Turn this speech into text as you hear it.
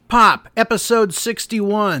Pop, episode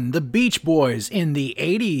 61, The Beach Boys in the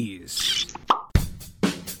 80s.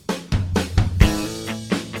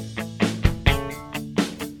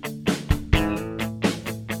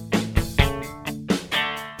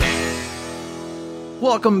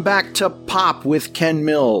 Welcome back to Pop with Ken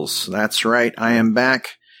Mills. That's right, I am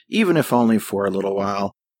back, even if only for a little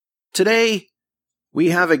while. Today, we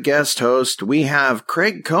have a guest host. We have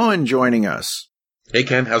Craig Cohen joining us. Hey,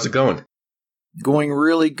 Ken, how's it going? Going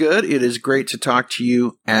really good. It is great to talk to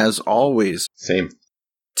you, as always. Same.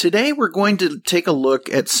 Today, we're going to take a look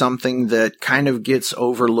at something that kind of gets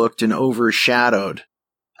overlooked and overshadowed.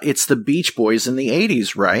 It's the Beach Boys in the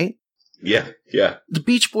 80s, right? Yeah. The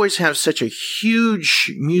Beach Boys have such a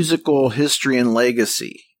huge musical history and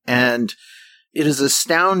legacy, and it is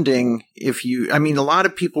astounding a lot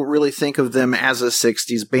of people really think of them as a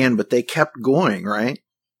 60s band, but they kept going, right?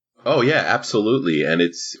 Oh, yeah, absolutely. And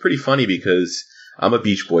it's pretty funny because I'm a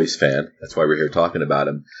Beach Boys fan. That's why we're here talking about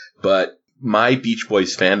them. But my Beach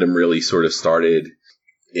Boys fandom really sort of started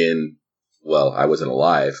I wasn't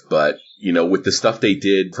alive, but, with the stuff they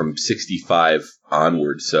did from 65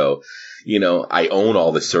 onward. So, I own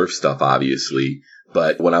all the surf stuff, obviously.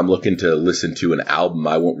 But when I'm looking to listen to an album,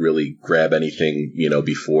 I won't really grab anything,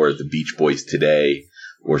 before the Beach Boys Today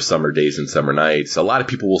or Summer Days and Summer Nights. A lot of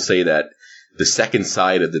people will say that the second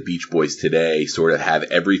side of the Beach Boys Today sort of have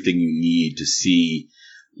everything you need to see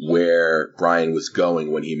where Brian was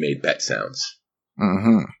going when he made Bet Sounds.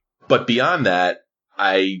 Mm-hmm. But beyond that,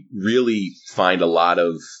 I really find a lot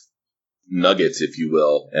of nuggets, if you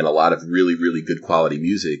will, and a lot of really, really good quality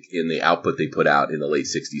music in the output they put out in the late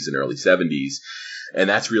 60s and early 70s. And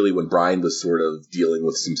that's really when Brian was sort of dealing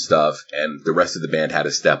with some stuff and the rest of the band had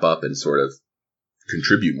to step up and sort of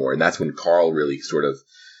contribute more. And that's when Carl really sort of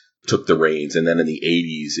took the reins. And then in the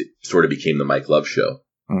 80s, it sort of became the Mike Love Show.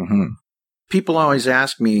 Mm-hmm. People always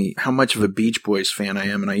ask me how much of a Beach Boys fan I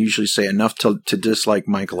am, and I usually say enough to dislike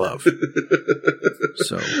Mike Love.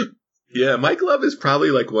 Yeah, Mike Love is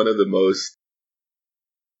probably like one of the most,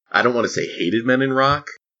 I don't want to say hated men in rock,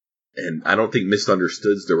 and I don't think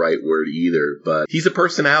misunderstood's the right word either, but he's a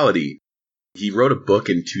personality. He wrote a book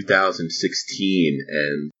in 2016,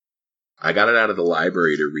 and I got it out of the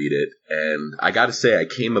library to read it, and I got to say I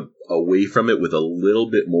came away from it with a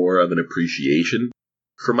little bit more of an appreciation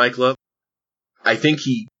for Mike Love. I think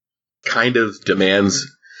he kind of demands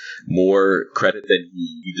more credit than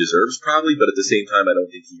he deserves, probably, but at the same time, I don't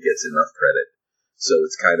think he gets enough credit. So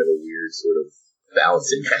it's kind of a weird sort of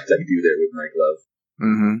balancing act I do there with Mike Love.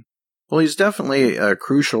 Mm-hmm. Well, he's definitely a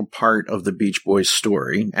crucial part of the Beach Boys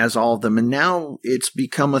story, as all of them, and now it's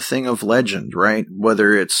become a thing of legend, right?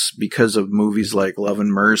 Whether it's because of movies like Love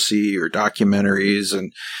and Mercy or documentaries,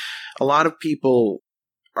 and a lot of people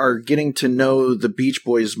are getting to know the Beach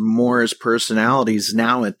Boys more as personalities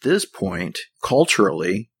now at this point,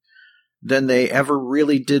 culturally, than they ever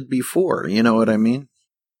really did before. You know what I mean?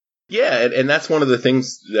 Yeah, and that's one of the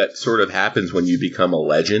things that sort of happens when you become a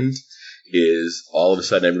legend, is all of a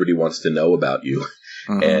sudden everybody wants to know about you.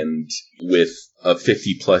 Mm-hmm. And with a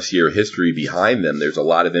 50-plus year history behind them, there's a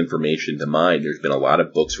lot of information to mine. There's been a lot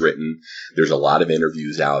of books written. There's a lot of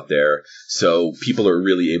interviews out there. So people are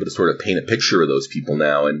really able to sort of paint a picture of those people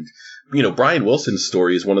now. And, Brian Wilson's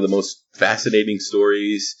story is one of the most fascinating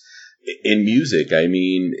stories in music. I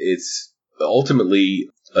mean, it's ultimately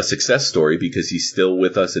a success story because he's still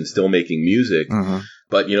with us and still making music. Mm-hmm.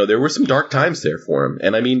 But, there were some dark times there for him.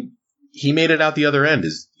 And I mean, he made it out the other end.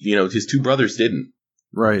 His two brothers didn't.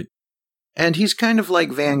 Right. And he's kind of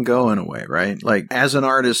like Van Gogh in a way, right? Like, as an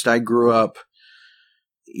artist, I grew up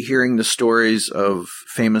hearing the stories of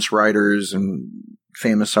famous writers and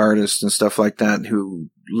famous artists and stuff like that who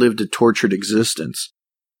lived a tortured existence.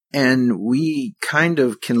 And we kind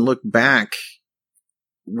of can look back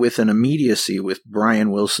with an immediacy with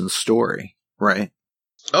Brian Wilson's story, right?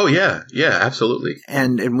 Oh, yeah. Yeah, absolutely.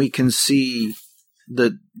 And we can see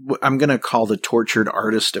I'm going to call the tortured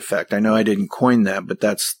artist effect. I know I didn't coin that, but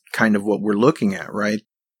that's kind of what we're looking at, right?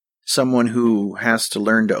 Someone who has to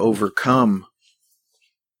learn to overcome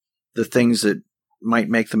the things that might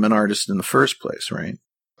make them an artist in the first place, right?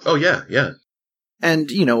 Oh, yeah, yeah. And,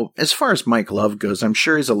 as far as Mike Love goes, I'm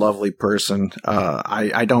sure he's a lovely person.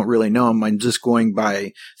 I don't really know him. I'm just going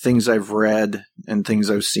by things I've read and things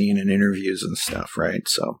I've seen in interviews and stuff, right?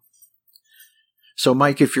 So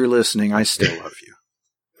Mike, if you're listening, I still love you.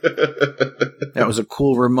 That was a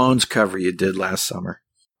cool Ramones cover you did last summer.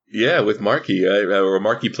 Yeah, with Marky.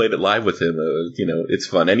 Marky played it live with him. It's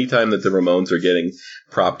fun. Anytime that the Ramones are getting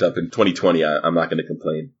propped up in 2020, I'm not going to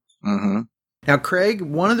complain. Mm-hmm. Now, Craig,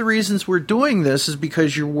 one of the reasons we're doing this is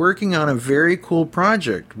because you're working on a very cool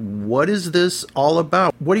project. What is this all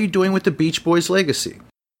about? What are you doing with the Beach Boys legacy?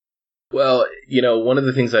 Well, one of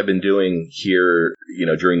the things I've been doing here,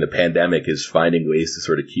 during the pandemic is finding ways to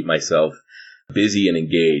sort of keep myself busy and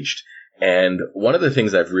engaged. And one of the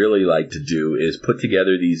things I've really liked to do is put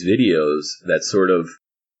together these videos that sort of,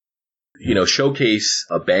 showcase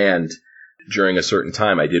a band during a certain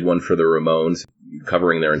time. I did one for the Ramones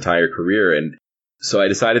covering their entire career. And so I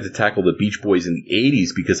decided to tackle the Beach Boys in the 80s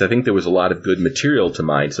because I think there was a lot of good material to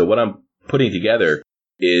mine. So what I'm putting together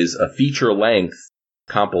is a feature-length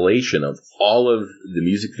compilation of all of the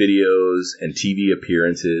music videos and TV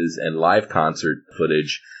appearances and live concert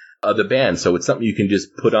footage of the band. So it's something you can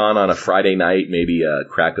just put on a Friday night, maybe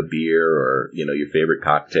crack a beer or, your favorite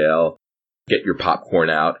cocktail, get your popcorn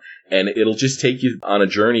out, and it'll just take you on a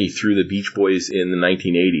journey through the Beach Boys in the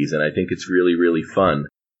 1980s. And I think it's really, really fun.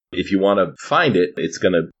 If you want to find it, it's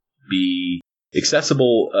going to be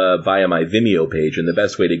accessible via my Vimeo page. And the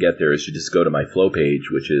best way to get there is to just go to my Flow page,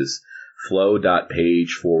 which is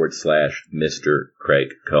flow.page/Mr. Craig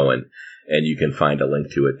Cohen. And you can find a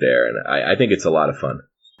link to it there. And I think it's a lot of fun.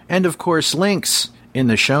 And, of course, links in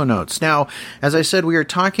the show notes. Now, as I said, we are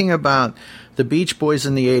talking about the Beach Boys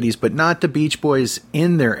in the 80s, but not the Beach Boys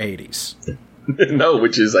in their 80s. No,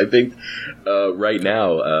 which is, I think, right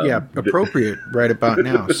now. Appropriate right about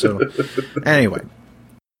now. So, anyway.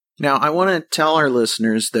 Now, I want to tell our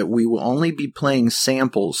listeners that we will only be playing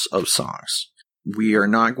samples of songs. We are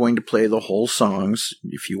not going to play the whole songs.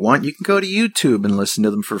 If you want, you can go to YouTube and listen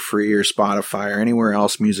to them for free, or Spotify, or anywhere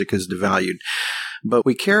else music is devalued. But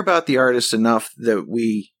we care about the artist enough that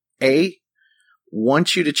we, A,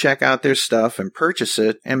 want you to check out their stuff and purchase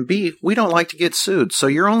it, and B, we don't like to get sued. So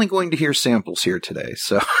you're only going to hear samples here today.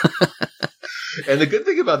 So, and the good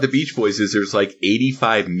thing about the Beach Boys is there's like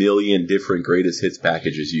 85 million different greatest hits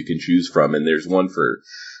packages you can choose from, and there's one for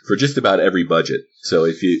just about every budget. So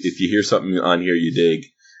if you hear something on here you dig,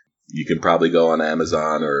 you can probably go on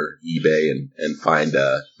Amazon or eBay and find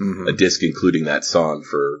a disc including that song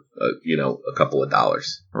for a couple of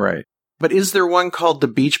dollars. Right. But is there one called The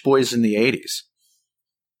Beach Boys in the 80s?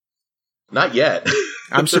 Not yet.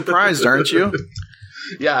 I'm surprised, aren't you?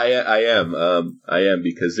 Yeah, I am. I am,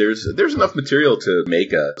 because there's enough material to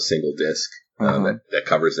make a single disc that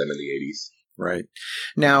covers them in the 80s. Right.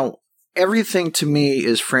 Now, everything to me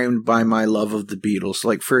is framed by my love of the Beatles.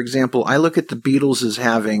 Like, for example, I look at the Beatles as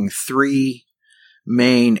having three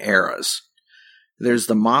main eras. There's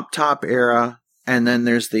the Mop Top era, and then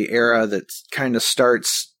there's the era that kind of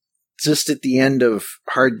starts just at the end of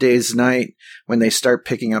Hard Day's Night, when they start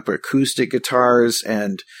picking up acoustic guitars,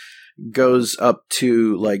 and goes up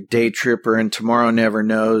to like Day Tripper and Tomorrow Never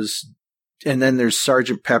Knows. And then there's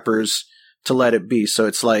Sgt. Pepper's To Let It Be. So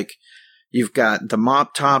it's like you've got the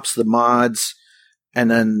Mop Tops, the Mods, and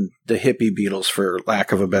then the hippie Beatles, for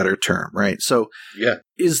lack of a better term, right? So yeah.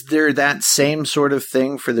 Is there that same sort of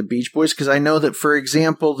thing for the Beach Boys? Because I know that, for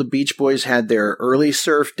example, the Beach Boys had their early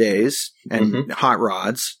surf days and hot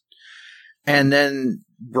rods. And then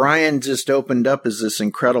Brian just opened up as this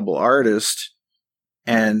incredible artist,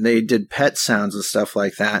 and they did Pet Sounds and stuff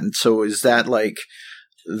like that. And so is that like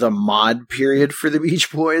the mod period for the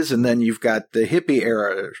Beach Boys? And then you've got the hippie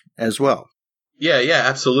era as well. Yeah,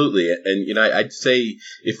 absolutely. And, I'd say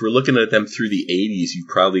if we're looking at them through the 80s, you've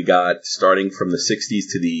probably got, starting from the 60s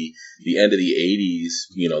to the end of the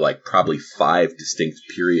 80s, like probably 5 distinct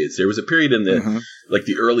periods. There was a period in the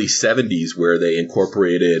early 70s where they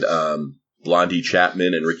incorporated Blondie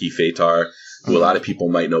Chapman and Ricky Fatar, who a lot of people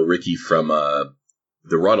might know Ricky from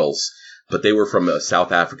the Ruddles, but they were from a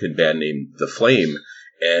South African band named The Flame.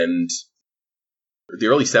 And the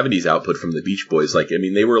early 70s output from the Beach Boys,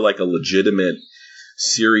 they were like a legitimate,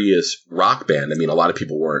 serious rock band. A lot of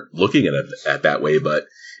people weren't looking at it that way, but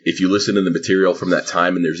if you listen to the material from that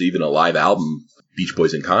time, and there's even a live album, Beach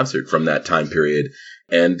Boys in Concert, from that time period,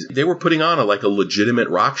 and they were putting on a legitimate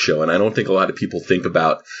rock show. And I don't think a lot of people think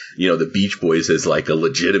about, the Beach Boys as like a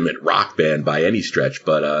legitimate rock band by any stretch,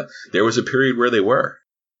 but there was a period where they were.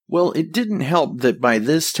 Well, it didn't help that by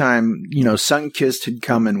this time, Sunkissed had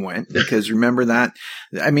come and went, because remember that?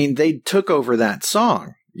 They took over that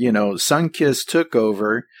song. Sunkissed took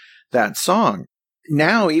over that song.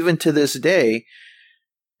 Now, even to this day,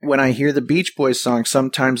 when I hear the Beach Boys song,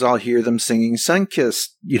 sometimes I'll hear them singing Sunkissed,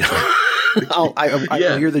 I'll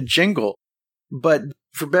hear the jingle. But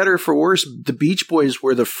for better or for worse, the Beach Boys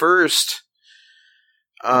were the first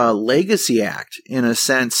legacy act, in a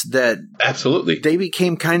sense that absolutely they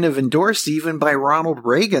became kind of endorsed even by Ronald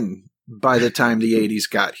Reagan by the time the 80s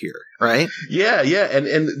got here, right? Yeah, yeah. And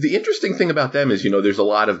the interesting thing about them is, there's a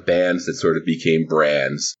lot of bands that sort of became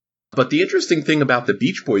brands. But the interesting thing about the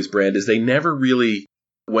Beach Boys brand is they never really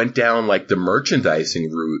went down like the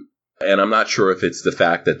merchandising route. And I'm not sure if it's the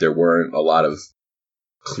fact that there weren't a lot of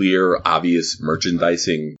clear, obvious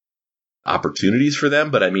merchandising opportunities for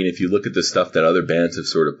them. But I mean, if you look at the stuff that other bands have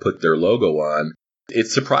sort of put their logo on,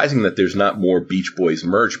 it's surprising that there's not more Beach Boys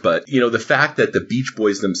merch. But, the fact that the Beach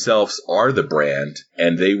Boys themselves are the brand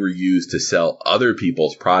and they were used to sell other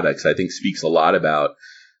people's products, I think speaks a lot about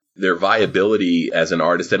their viability as an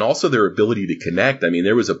artist and also their ability to connect. I mean,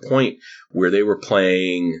 there was a point where they were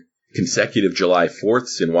playing consecutive July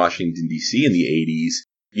 4ths in Washington, D.C. in the 80s,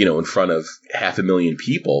 in front of 500,000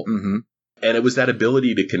 people. Mm-hmm. And it was that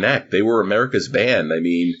ability to connect. They were America's band. I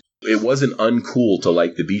mean, it wasn't uncool to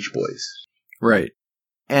like the Beach Boys. Right.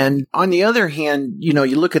 And on the other hand, you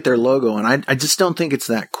look at their logo and I just don't think it's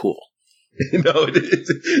that cool. No,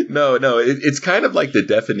 it's kind of like the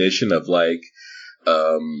definition of like,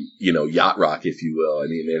 yacht rock, if you will. I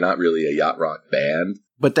mean, they're not really a yacht rock band.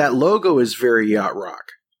 But that logo is very yacht rock.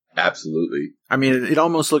 Absolutely. I mean, it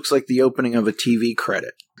almost looks like the opening of a TV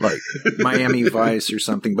credit, like Miami Vice or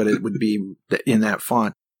something, but it would be in that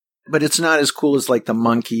font. But it's not as cool as like the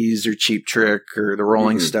Monkees or Cheap Trick or the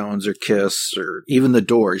Rolling Stones or Kiss or even the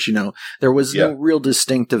Doors. There was no real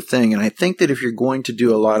distinctive thing. And I think that if you're going to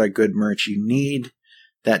do a lot of good merch, you need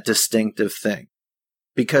that distinctive thing.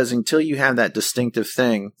 Because until you have that distinctive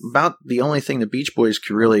thing, about the only thing the Beach Boys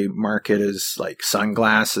could really market is like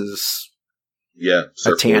sunglasses,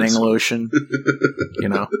 a tanning lotion,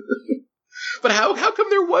 But how come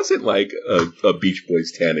there wasn't like a Beach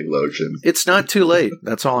Boys tanning lotion? It's not too late.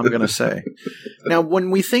 That's all I'm going to say. Now,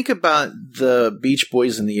 when we think about the Beach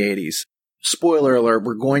Boys in the 80s, spoiler alert,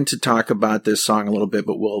 we're going to talk about this song a little bit,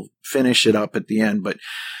 but we'll finish it up at the end. But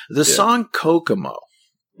the song Kokomo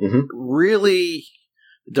really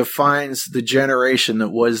defines the generation that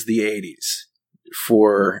was the 80s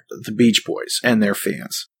for the Beach Boys and their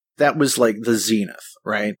fans. That was like the zenith,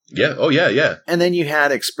 right? Yeah. Oh, yeah, yeah. And then you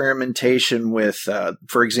had experimentation with,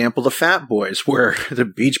 for example, the Fat Boys, where the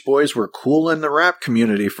Beach Boys were cool in the rap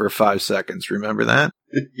community for 5 seconds. Remember that?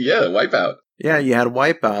 Yeah, Wipeout. Yeah, you had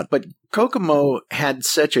Wipeout. But Kokomo had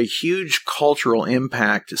such a huge cultural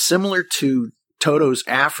impact, similar to Toto's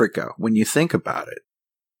Africa, when you think about it.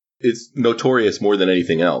 It's notorious more than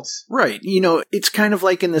anything else. Right. It's kind of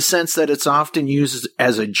like in the sense that it's often used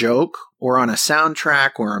as a joke or on a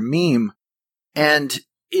soundtrack or a meme. And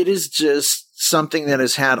it is just something that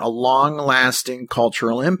has had a long-lasting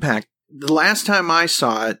cultural impact. The last time I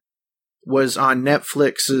saw it was on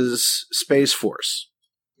Netflix's Space Force.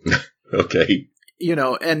 Okay.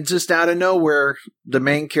 And just out of nowhere, the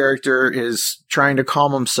main character is trying to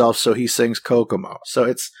calm himself, so he sings Kokomo. So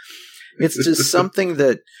it's just something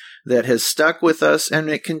that has stuck with us, and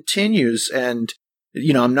it continues. And,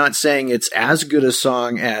 I'm not saying it's as good a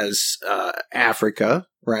song as Africa,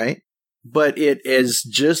 right? But it is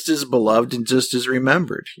just as beloved and just as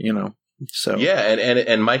remembered, So yeah,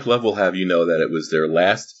 and Mike Love will have you know that it was their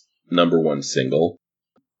last #1 single,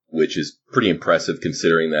 which is pretty impressive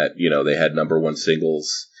considering that, they had #1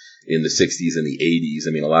 singles in the 60s and the 80s.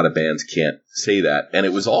 I mean, a lot of bands can't say that. And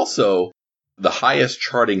it was also the highest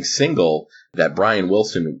charting single that Brian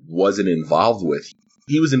Wilson wasn't involved with.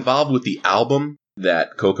 He was involved with the album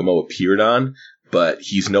that Kokomo appeared on, but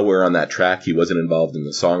he's nowhere on that track. He wasn't involved in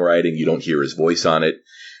the songwriting. You don't hear his voice on it.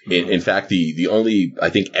 In fact, the only, I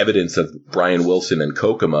think, evidence of Brian Wilson and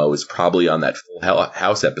Kokomo is probably on that Full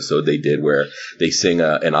House episode they did where they sing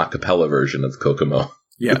an a cappella version of Kokomo.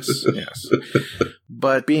 Yes, yes.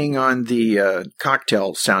 But being on the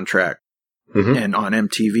Cocktail soundtrack and on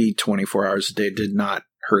MTV 24 hours a day did not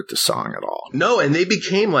hurt the song at all. No, and they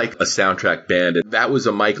became like a soundtrack band. And that was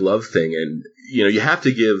a Mike Love thing. And, you have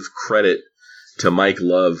to give credit to Mike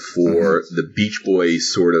Love for the Beach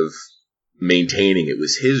Boys sort of maintaining. It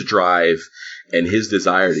was his drive and his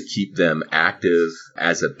desire to keep them active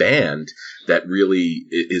as a band that really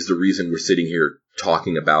is the reason we're sitting here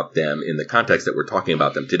talking about them in the context that we're talking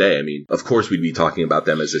about them today. I mean, of course we'd be talking about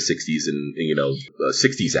them as a 60s and,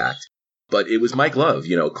 60s act. But it was Mike Love.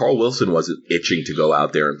 Carl Wilson wasn't itching to go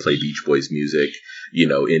out there and play Beach Boys music, in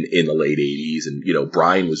the late 80s. And,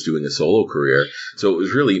 Brian was doing a solo career. So it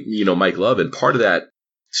was really, Mike Love. And part of that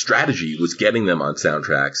strategy was getting them on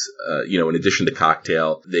soundtracks. In addition to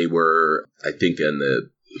Cocktail, they were, I think, in the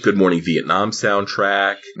Good Morning Vietnam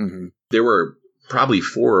soundtrack. Mm-hmm. There were probably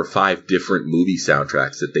 4 or 5 different movie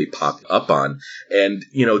soundtracks that they popped up on. And,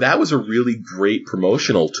 that was a really great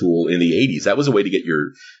promotional tool in the 80s. That was a way to get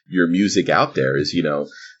your music out there is,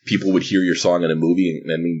 people would hear your song in a movie.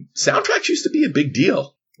 And I mean, soundtracks used to be a big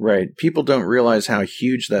deal. Right. People don't realize how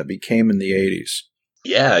huge that became in the 80s.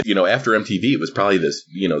 Yeah. After MTV, it was probably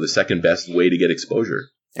the second best way to get exposure.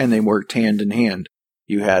 And they worked hand in hand.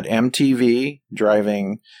 You had MTV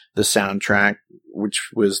driving the soundtrack, which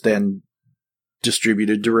was then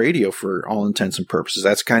distributed to radio for all intents and purposes.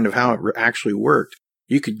 That's kind of how it actually worked.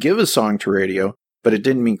 You could give a song to radio, but it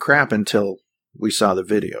didn't mean crap until we saw the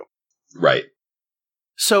video. Right.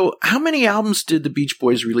 So how many albums did the Beach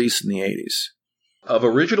Boys release in the 80s? Of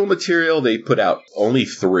original material, they put out only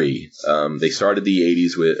 3. They started the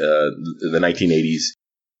 80s with the 1980s,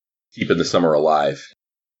 Keeping the Summer Alive.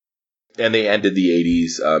 And they ended the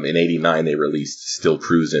 80s. In 89, they released Still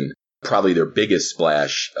Cruisin'. Probably their biggest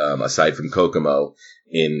splash, aside from Kokomo,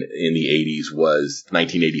 in the 80s was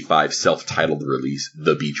 1985 self-titled release,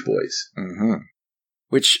 The Beach Boys. Mm-hmm.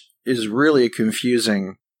 Which is really a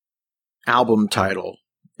confusing album title.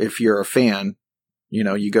 If you're a fan,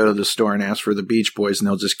 you go to the store and ask for The Beach Boys and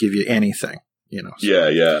they'll just give you anything, So,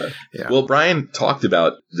 yeah. Well, Brian talked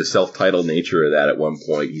about the self-titled nature of that at one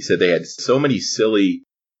point. He said they had so many silly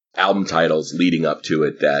album titles leading up to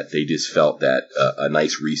it that they just felt that a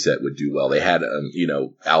nice reset would do well. They had,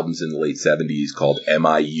 albums in the late 70s called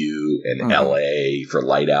MIU and LA for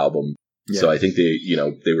Light Album. Yeah. So I think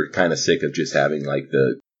they were kind of sick of just having like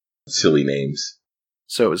the silly names.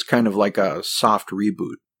 So it was kind of like a soft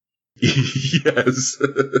reboot. Yes.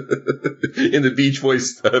 In the Beach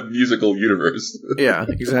Boys musical universe. Yeah,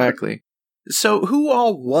 exactly. So who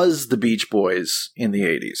all was the Beach Boys in the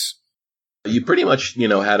 80s? You pretty much,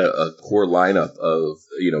 had a core lineup of,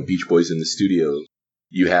 Beach Boys in the studio.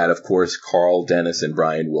 You had, of course, Carl, Dennis, and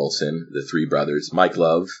Brian Wilson, the 3 brothers. Mike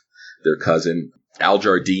Love, their cousin. Al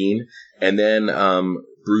Jardine. And then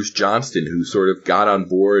Bruce Johnston, who sort of got on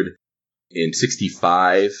board in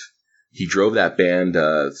 65. He drove that band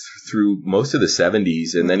through most of the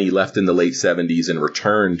 70s, and then he left in the late 70s and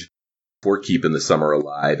returned for Keeping the Summer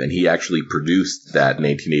Alive, and he actually produced that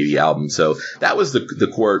 1980 album. So that was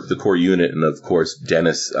the core unit, and of course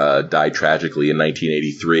Dennis died tragically in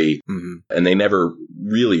 1983, and they never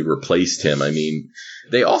really replaced him. I mean,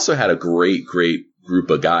 they also had a great group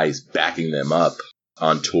of guys backing them up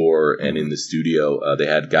on tour and in the studio. They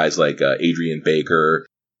had guys like Adrian Baker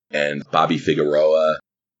and Bobby Figueroa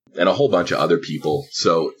and a whole bunch of other people.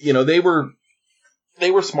 So, they were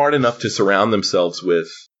smart enough to surround themselves with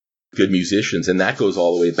good musicians, and that goes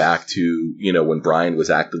all the way back to, when Brian was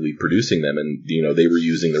actively producing them, and, they were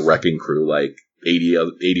using the Wrecking Crew like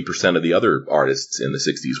 80% of the other artists in the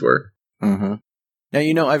 60s were. Mm-hmm.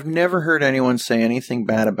 Now, I've never heard anyone say anything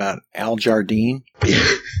bad about Al Jardine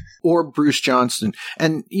or Bruce Johnston.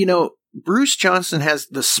 And, Bruce Johnston has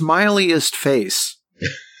the smiliest face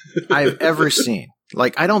I've ever seen.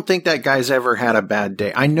 Like, I don't think that guy's ever had a bad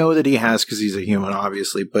day. I know that he has because he's a human,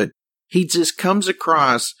 obviously, but he just comes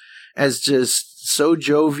across as just so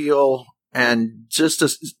jovial and just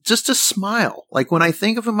a smile. Like, when I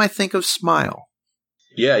think of him, I think of smile.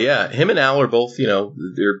 Yeah. Him and Al are both,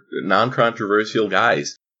 they're non-controversial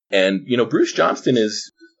guys. And, Bruce Johnston is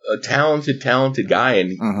a talented guy,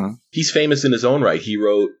 and he's famous in his own right. He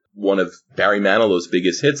wrote one of Barry Manilow's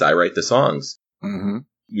biggest hits, I Write the Songs,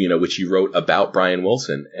 which he wrote about Brian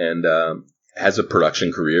Wilson, and has a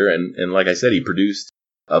production career. And like I said, he produced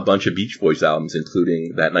a bunch of Beach Boys albums,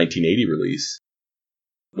 including that 1980 release.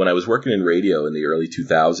 When I was working in radio in the early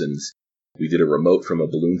 2000s, we did a remote from a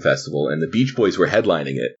balloon festival, and the Beach Boys were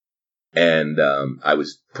headlining it. And I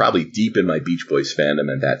was probably deep in my Beach Boys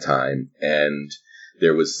fandom at that time. And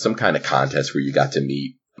there was some kind of contest where you got to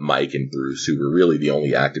meet Mike and Bruce, who were really the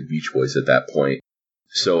only active Beach Boys at that point.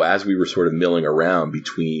 So as we were sort of milling around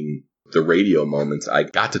between the radio moments, I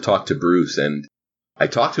got to talk to Bruce, and I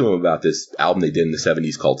talked to him about this album they did in the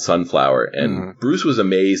 70s called Sunflower. And Bruce was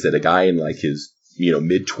amazed that a guy in like his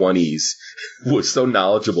mid-20s was so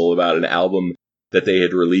knowledgeable about an album that they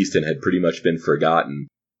had released and had pretty much been forgotten.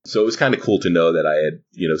 So it was kind of cool to know that I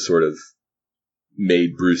had, sort of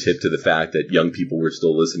made Bruce hip to the fact that young people were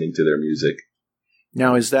still listening to their music.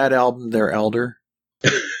 Now, is that album their elder?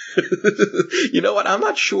 You know what? I'm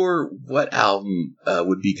not sure what album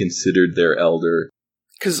would be considered their elder.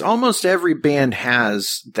 Because almost every band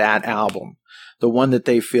has that album. The one that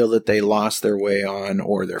they feel that they lost their way on,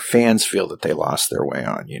 or their fans feel that they lost their way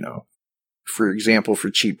on, For example, for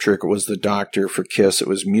Cheap Trick, it was The Doctor. For Kiss, it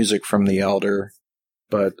was Music from the Elder.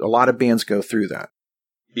 But a lot of bands go through that.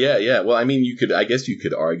 Yeah. Well, I mean, I guess you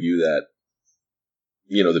could argue that,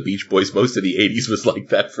 the Beach Boys, most of the 80s was like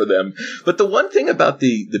that for them. But the one thing about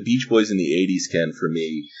the Beach Boys in the 80s, Ken, for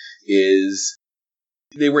me, is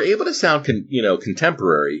they were able to sound,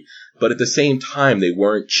 contemporary, but at the same time, they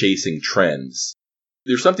weren't chasing trends.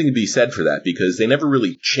 There's something to be said for that because they never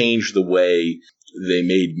really changed the way they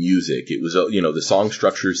made music. It was, the song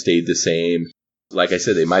structure stayed the same. Like I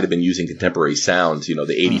said, they might have been using contemporary sounds.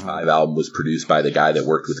 The 85 album was produced by the guy that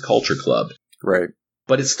worked with Culture Club. Right.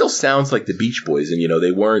 But it still sounds like the Beach Boys. And,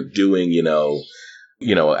 they weren't doing,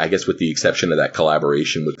 I guess with the exception of that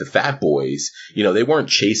collaboration with the Fat Boys, they weren't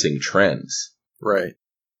chasing trends. Right.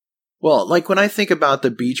 Well, like when I think about the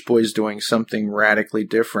Beach Boys doing something radically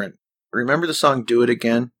different, remember the song Do It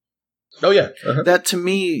Again? Oh, yeah. Uh-huh. That, to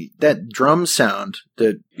me, that drum sound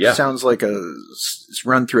that sounds like it's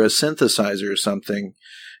run through a synthesizer or something,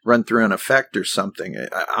 run through an effect or something.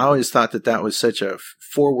 I always thought that was such a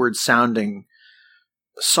forward-sounding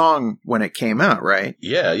song when it came out, right?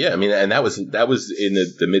 Yeah. I mean, and that was in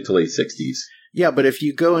the mid to late 60s. Yeah, but if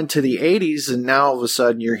you go into the 80s and now all of a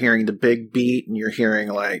sudden you're hearing the big beat and you're hearing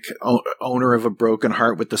like Owner of a Broken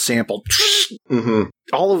Heart with the sample, mm-hmm.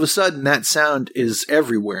 all of a sudden that sound is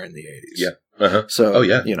everywhere in the 80s. Yeah. Uh-huh. So,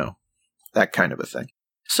 that kind of a thing.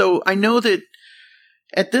 So I know that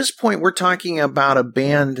at this point we're talking about a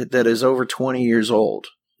band that is over 20 years old,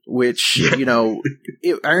 which,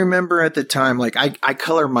 I remember at the time, like I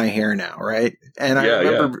color my hair now, right? And I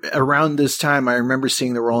remember around this time, I remember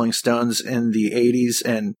seeing the Rolling Stones in the 80s,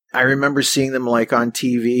 and I remember seeing them like on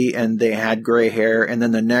TV and they had gray hair. And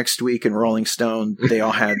then the next week in Rolling Stone, they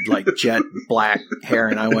all had like jet black hair.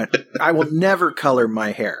 And I went, I will never color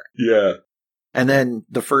my hair. Yeah. And then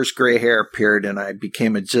the first gray hair appeared and I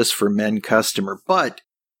became a Just for Men customer. But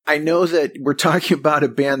I know that we're talking about a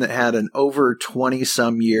band that had an over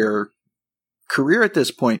 20-some year career at this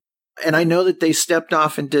point. And I know that they stepped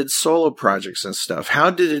off and did solo projects and stuff. How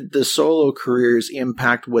did the solo careers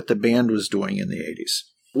impact what the band was doing in the 80s?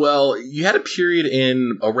 Well, you had a period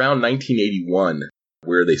in around 1981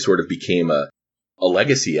 where they sort of became a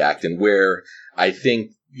legacy act, and where I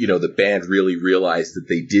think, the band really realized that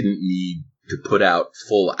they didn't need to put out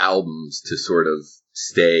full albums to sort of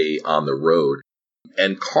stay on the road.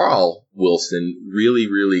 And Carl Wilson really,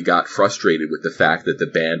 really got frustrated with the fact that the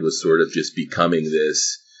band was sort of just becoming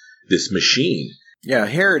this machine. Yeah,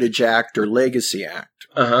 heritage act or legacy act.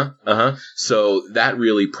 So that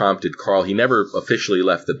really prompted Carl. He never officially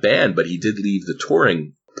left the band, but he did leave the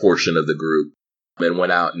touring portion of the group and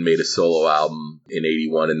went out and made a solo album in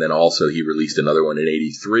 81. And then also he released another one in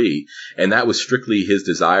 83. And that was strictly his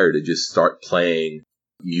desire to just start playing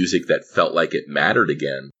music that felt like it mattered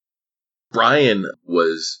again. Brian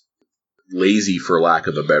was lazy, for lack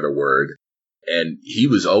of a better word, and he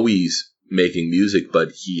was always making music,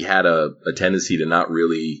 but he had a tendency to not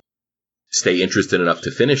really stay interested enough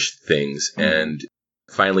to finish things. Mm-hmm. And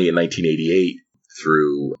finally in 1988,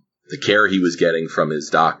 through the care he was getting from his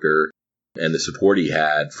doctor and the support he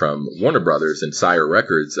had from Warner Brothers and Sire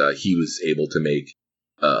Records, he was able to make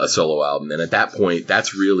a solo album. And at that point,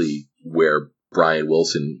 that's really where Brian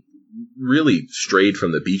Wilson really strayed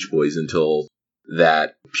from the Beach Boys until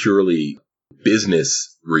that purely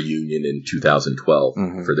business reunion in 2012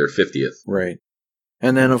 for their 50th. Right.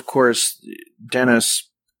 And then, of course, Dennis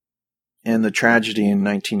and the tragedy in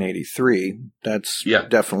 1983, that's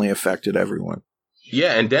definitely affected everyone.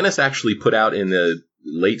 Yeah, and Dennis actually put out in the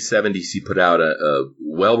late 70s, he put out a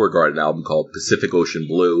well-regarded album called Pacific Ocean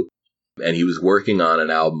Blue, and he was working on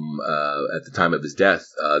an album at the time of his death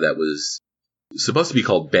that was supposed to be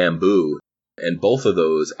called Bamboo, and both of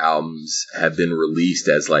those albums have been released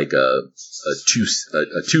as like a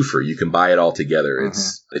twofer. You can buy it all together.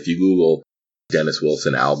 It's if you Google Dennis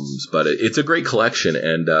Wilson albums, but it's a great collection,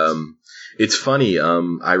 and it's funny.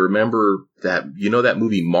 I remember that that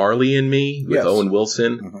movie Marley and Me with Owen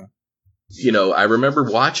Wilson. I remember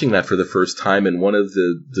watching that for the first time, and one of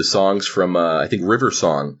the songs from I think River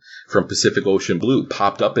Song from Pacific Ocean Blue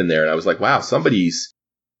popped up in there, and I was like, wow, somebody's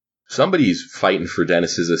fighting for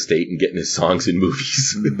Dennis's estate and getting his songs in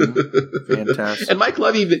movies. Fantastic. And Mike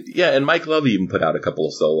Love even put out a couple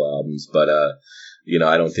of solo albums, but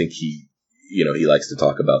I don't think he likes to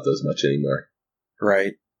talk about those much anymore.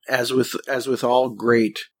 Right. As with all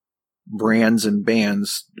great brands and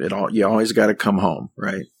bands, you always got to come home,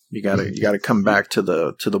 right? You got to come back to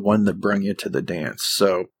the one that brought you to the dance.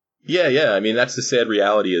 So yeah. I mean, that's the sad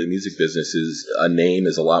reality of the music business, is a name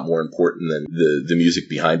is a lot more important than the music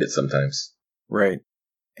behind it sometimes. Right.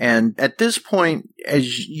 And at this point,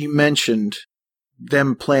 as you mentioned,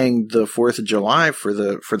 them playing the 4th of July for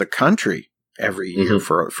the country every year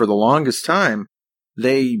for the longest time,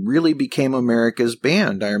 they really became America's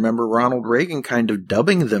band. I remember Ronald Reagan kind of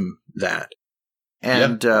dubbing them that.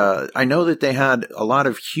 And I know that they had a lot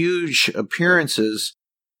of huge appearances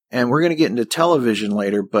And we're going to get into television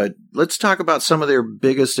later, but let's talk about some of their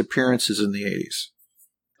biggest appearances in the 80s.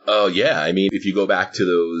 Oh, yeah. I mean, if you go back to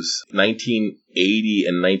those 1980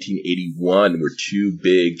 and 1981 were two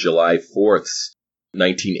big July 4ths.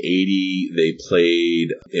 1980, they played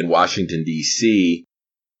in Washington, D.C.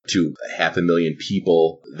 to 500,000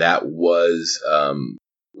 people. That was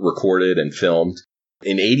recorded and filmed.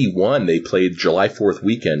 In 81, they played July 4th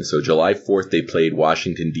weekend. So July 4th, they played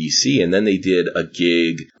Washington, D.C. And then they did a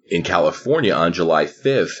gig in California on July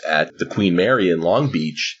 5th at the Queen Mary in Long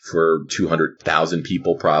Beach for 200,000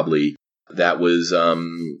 people probably. That was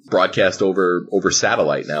broadcast over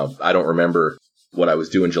satellite. Now, I don't remember what I was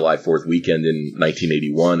doing July 4th weekend in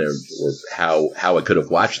 1981 or how I could have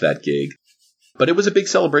watched that gig. But it was a big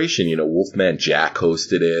celebration. You know, Wolfman Jack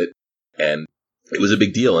hosted it, and it was a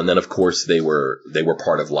big deal. And then, of course, they were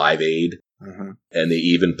part of Live Aid. Mm-hmm. And they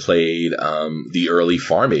even played the early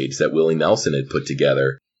Farm Aids that Willie Nelson had put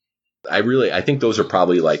together. I think those are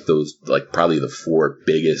probably probably the four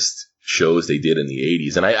biggest shows they did in the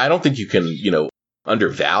 80s. And I don't think you can,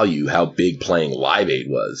 undervalue how big playing Live Aid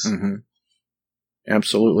was. Mm-hmm.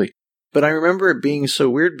 Absolutely. But I remember it being so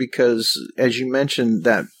weird because, as you mentioned,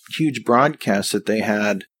 that huge broadcast that they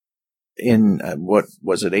had in, what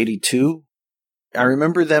was it, 82? I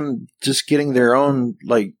remember them just getting their own,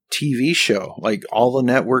 TV show. Like, all the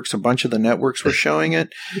networks, a bunch of the networks were showing it.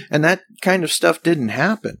 And that kind of stuff didn't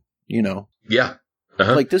happen, Yeah.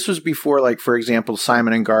 Uh-huh. Like, this was before, for example,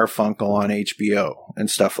 Simon and Garfunkel on HBO and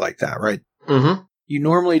stuff like that, right? Mm-hmm. You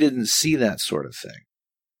normally didn't see that sort of thing.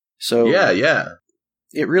 So yeah.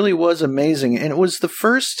 It really was amazing. And it was the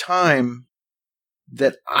first time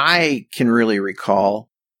that I can really recall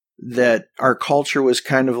that our culture was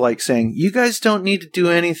kind of like saying, you guys don't need to do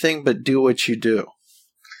anything but do what you do.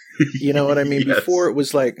 You know what I mean? Yes. Before it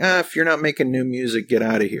was like, if you're not making new music, get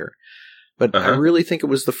out of here. But I really think it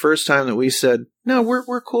was the first time that we said, no,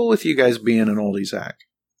 we're cool with you guys being an oldies act.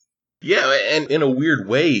 Yeah, and in a weird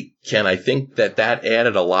way, Ken, I think that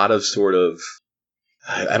added a lot of sort of,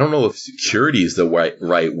 I don't know if security is the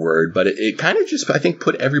right word, but it kind of just, I think,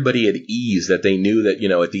 put everybody at ease that they knew that,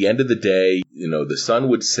 at the end of the day, the sun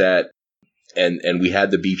would set and we had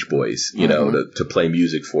the Beach Boys, to play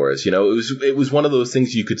music for us. It was one of those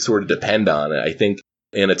things you could sort of depend on. I think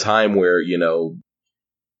in a time where,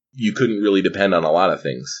 you couldn't really depend on a lot of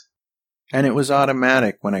things. And it was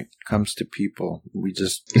automatic when it comes to people. We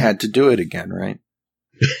just had to do it again, right?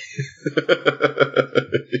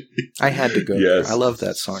 I had to go there. I love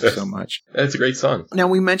that song so much. That's a great song. Now,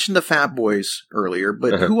 we mentioned the Fat Boys earlier,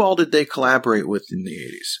 but who all did they collaborate with in the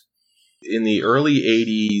 80s? In the early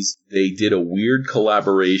 80s, they did a weird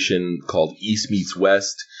collaboration called East Meets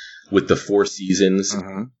West with the Four Seasons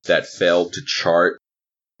that failed to chart.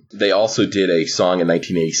 They also did a song in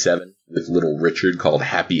 1987 with Little Richard called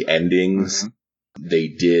Happy Endings. They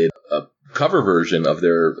did a cover version of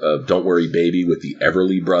their Don't Worry Baby with the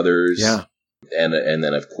Everly Brothers. Yeah. And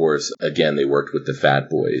then, of course, again, they worked with the Fat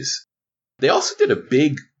Boys. They also did a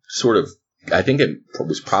big sort of, I think it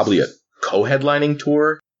was probably a co-headlining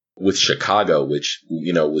tour with Chicago, which,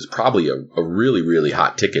 was probably a really, really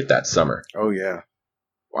hot ticket that summer. Oh, yeah.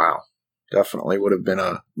 Wow. Definitely would have been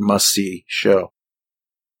a must-see show.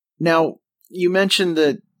 Now, you mentioned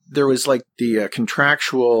that there was the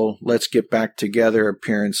contractual Let's Get Back Together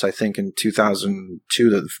appearance, I think, in 2002,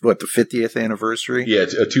 the 50th anniversary? Yeah,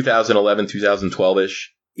 2011,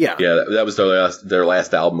 2012-ish. Yeah. Yeah, that was their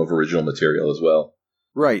last album of original material as well.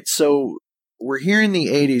 Right. So we're here in the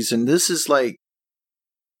 80s, and this is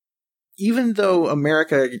even though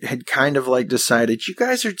America had kind of decided, you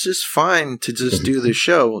guys are just fine to just do the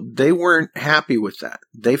show, they weren't happy with that.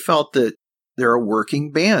 They felt that they're a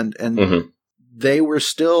working band, and they were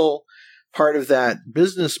still part of that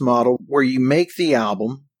business model where you make the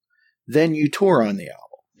album, then you tour on the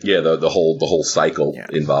album. Yeah, the whole cycle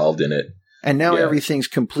involved in it. And now everything's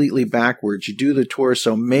completely backwards. You do the tour,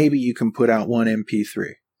 so maybe you can put out one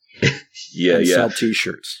MP3. and sell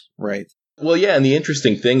T-shirts, right? Well, yeah, and the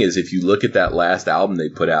interesting thing is if you look at that last album they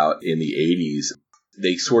put out in the 80s,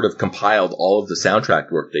 they sort of compiled all of the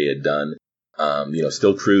soundtrack work they had done.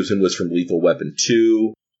 Still Cruisin' was from Lethal Weapon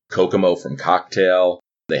 2, Kokomo from Cocktail.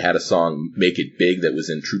 They had a song, Make It Big, that was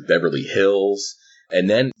in Troop Beverly Hills. And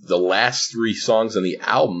then the last three songs on the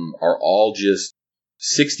album are all just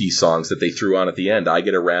 60s songs that they threw on at the end. I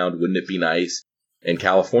Get Around, Wouldn't It Be Nice? And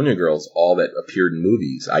California Girls, all that appeared in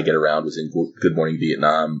movies. I Get Around was in Good Morning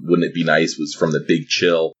Vietnam. Wouldn't It Be Nice was from The Big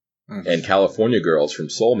Chill. And California Girls from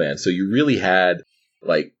Soul Man. So you really had,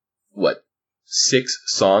 6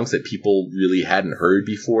 songs that people really hadn't heard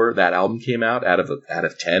before that album came out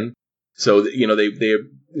of 10. So, they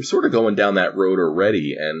we're sort of going down that road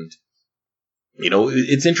already. And,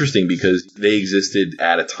 it's interesting because they existed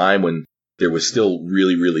at a time when there was still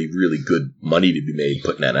really, really, really good money to be made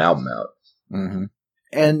putting an album out. Mm-hmm.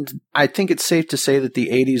 And I think it's safe to say that the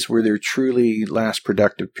 80s were their truly last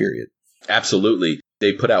productive period. Absolutely.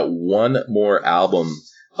 They put out one more album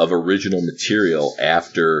of original material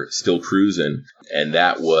after Still Cruisin', and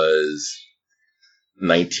that was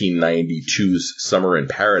 1992's Summer in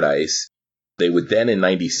Paradise. They would then in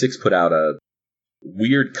 96 put out a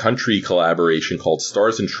weird country collaboration called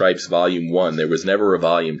Stars and Stripes Volume 1. There was never a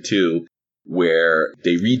Volume 2, where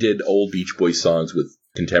they redid old Beach Boys songs with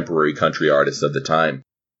contemporary country artists of the time.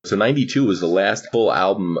 So 92 was the last full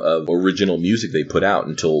album of original music they put out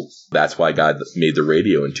until That's Why God Made the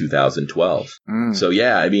Radio in 2012. So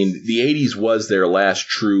yeah, I mean, the 80s was their last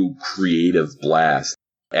true creative blast.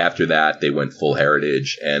 After that, they went full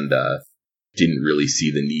heritage and didn't really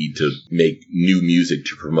see the need to make new music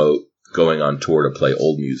to promote going on tour to play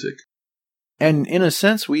old music. And in a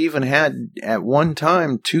sense, we even had at one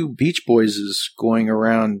time 2 Beach Boyses going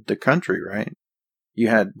around the country, right? You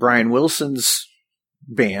had Brian Wilson's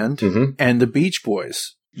band and the Beach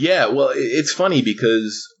Boys. Yeah, well, it's funny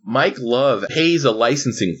because Mike Love pays a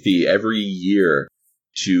licensing fee every year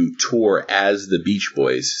to tour as the Beach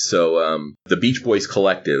Boys. So the Beach Boys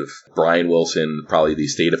Collective, Brian Wilson, probably the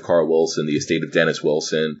estate of Carl Wilson, the estate of Dennis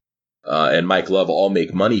Wilson, and Mike Love all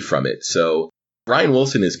make money from it. So Brian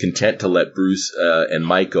Wilson is content to let Bruce and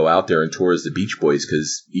Mike go out there and tour as the Beach Boys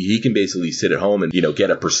because he can basically sit at home and, get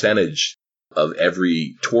a percentage of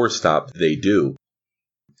every tour stop they do.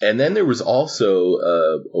 And then there was also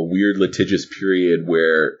a weird litigious period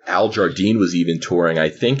where Al Jardine was even touring, I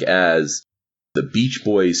think, as the Beach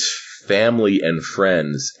Boys Family and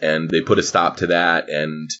Friends, and they put a stop to that,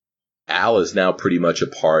 and Al is now pretty much a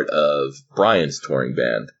part of Brian's touring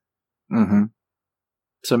band. Mm-hmm.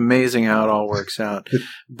 It's amazing how it all works out.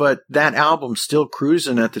 But that album, Still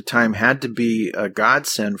Cruisin', at the time had to be a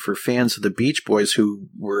godsend for fans of the Beach Boys who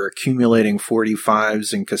were accumulating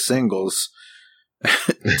 45s and singles.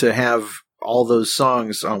 To have all those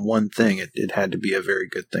songs on one thing, it had to be a very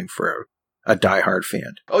good thing for a diehard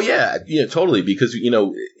fan. Oh, yeah, totally. Because,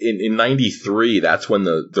 in 93, that's when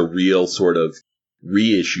the real sort of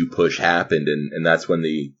reissue push happened. And that's when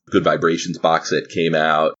the Good Vibrations box set came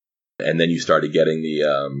out. And then you started getting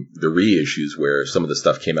the reissues where some of the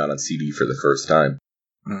stuff came out on CD for the first time.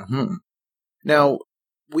 Mm-hmm. Now,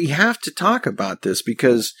 we have to talk about this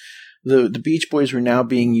because the Beach Boys were now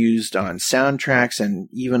being used on soundtracks and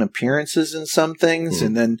even appearances in some things. Mm-hmm.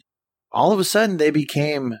 And then all of a sudden they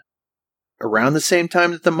became, around the same time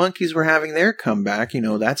that the Monkees were having their comeback,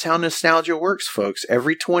 that's how nostalgia works, folks.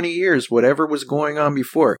 Every 20 years, whatever was going on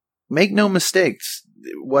before. Make no mistakes.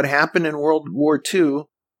 What happened in World War II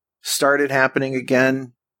started happening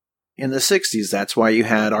again in the 60s. That's why you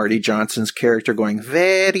had Artie Johnson's character going,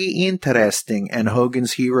 very interesting, and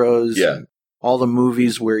Hogan's Heroes. Yeah. And all the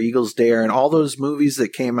movies where Eagles Dare and all those movies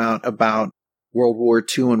that came out about World War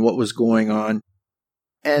II and what was going on.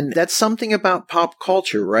 And that's something about pop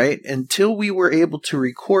culture, right? Until we were able to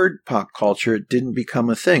record pop culture, it didn't become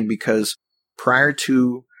a thing because prior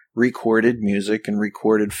to recorded music and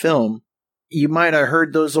recorded film, you might have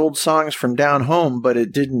heard those old songs from down home, but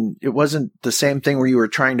it wasn't the same thing where you were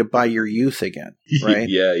trying to buy your youth again, right?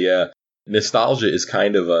 Yeah. Nostalgia is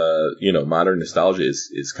kind of modern nostalgia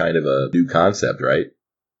is kind of a new concept, right?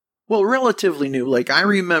 Well, relatively new. Like, I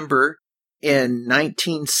remember in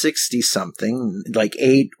 1960 something, like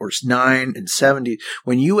 8 or 9 and 70,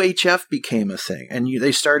 when UHF became a thing and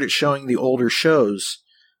they started showing the older shows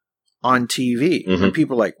on TV. Mm-hmm. And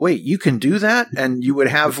people were like, wait, you can do that? And you would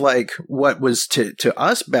have like what was to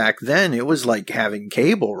us back then, it was like having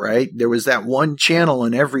cable, right? There was that one channel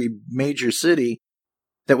in every major city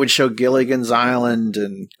that would show Gilligan's Island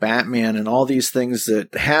and Batman and all these things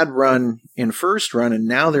that had run in first run and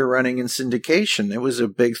now they're running in syndication. It was a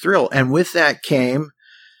big thrill. And with that came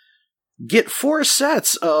get 4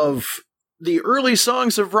 sets of the early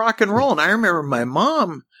songs of rock and roll. And I remember my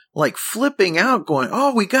mom like flipping out going,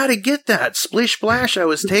 oh, we got to get that. Splish Splash. I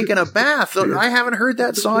was taking a bath. I haven't heard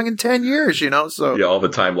that song in 10 years, So yeah, all the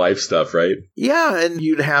Time Life stuff, right? Yeah. And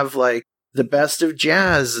you'd have like the best of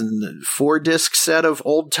jazz and the 4-disc set of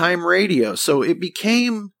old time radio. So it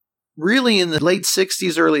became really in the late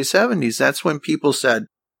 60s, early 70s. That's when people said,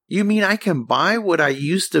 you mean I can buy what I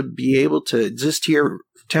used to be able to exist here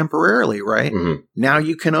temporarily, right? Mm-hmm. Now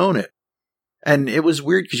you can own it. And it was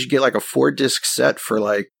weird because you get like a 4-disc set for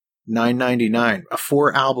like $9.99, a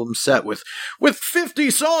 4-album set with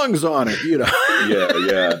 50 songs on it,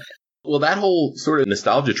 Yeah. Well, that whole sort of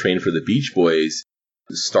nostalgia train for the Beach Boys,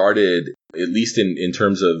 started, at least in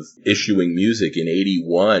terms of issuing music, in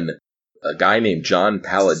 81. A guy named John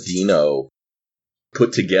Palladino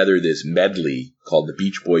put together this medley called the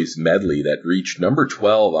Beach Boys Medley that reached number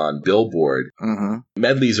 12 on Billboard. Mm-hmm.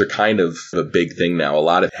 Medleys are kind of a big thing now. A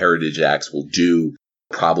lot of heritage acts will do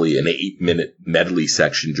probably an 8-minute medley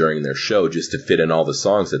section during their show just to fit in all the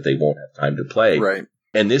songs that they won't have time to play. Right.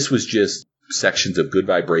 And this was just sections of Good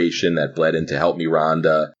Vibration that bled into Help Me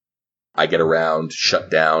Rhonda, I Get Around,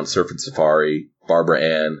 Shut Down, Surfin' Safari, Barbara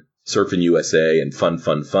Ann, Surfin' USA, and Fun,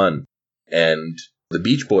 Fun, Fun. And the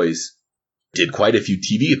Beach Boys did quite a few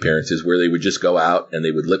TV appearances where they would just go out and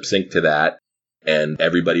they would lip sync to that, and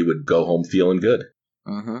everybody would go home feeling good.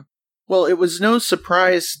 Mm-hmm. Well, it was no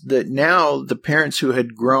surprise that now the parents who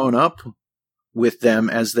had grown up with them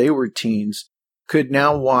as they were teens could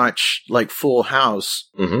now watch like Full House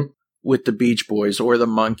with the Beach Boys or the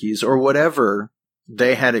Monkees or whatever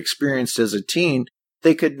they had experienced as a teen.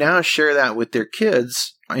 They could now share that with their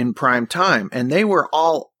kids in prime time, and they were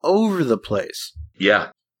all over the place. Yeah.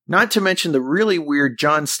 Not to mention the really weird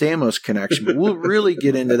John Stamos connection, but we'll really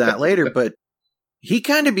get into that later. But he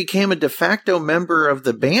kind of became a de facto member of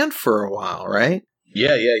the band for a while, right?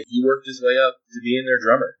 Yeah. He worked his way up to being their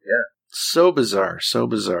drummer. Yeah. So bizarre.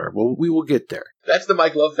 Well, we will get there. That's the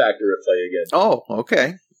Mike Love factor at play again. Oh,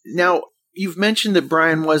 okay. Now, you've mentioned that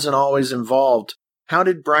Brian wasn't always involved. How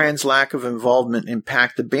did Brian's lack of involvement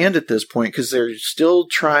impact the band at this point? Because they're still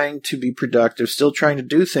trying to be productive, still trying to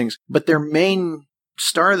do things, but their main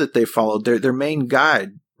star that they followed, their main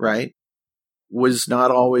guide, right, was not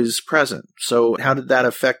always present. So how did that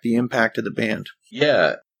affect the impact of the band?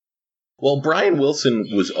 Yeah. Well, Brian Wilson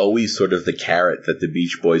was always sort of the carrot that the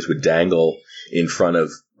Beach Boys would dangle in front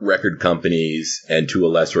of record companies and, to a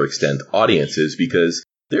lesser extent, audiences, because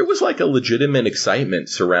there was like a legitimate excitement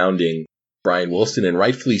surrounding Brian Wilson, and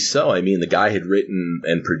rightfully so. I mean, the guy had written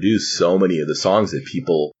and produced so many of the songs that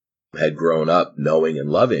people had grown up knowing and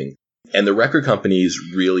loving. And the record companies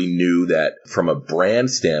really knew that from a brand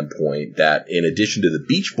standpoint, that in addition to the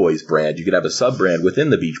Beach Boys brand, you could have a sub-brand within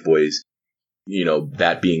the Beach Boys, you know,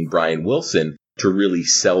 that being Brian Wilson, to really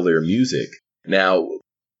sell their music. Now,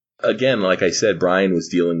 again, like I said, Brian was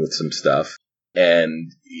dealing with some stuff,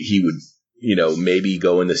 and he would, you know, maybe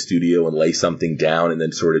go in the studio and lay something down and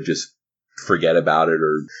then sort of just forget about it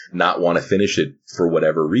or not want to finish it for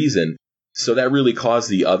whatever reason. So that really caused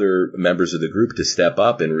the other members of the group to step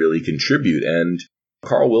up and really contribute. And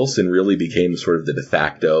Carl Wilson really became sort of the de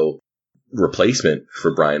facto replacement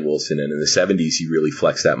for Brian Wilson. And in the 70s, he really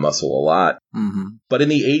flexed that muscle a lot. Mm-hmm. But in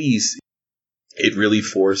the 80s, it really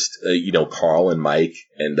forced, Carl and Mike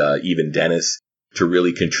and even Dennis to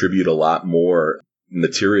really contribute a lot more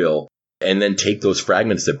material and then take those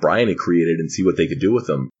fragments that Brian had created and see what they could do with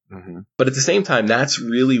them. Mm-hmm. But at the same time, that's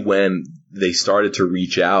really when they started to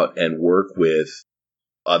reach out and work with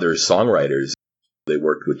other songwriters. They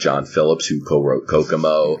worked with John Phillips, who co-wrote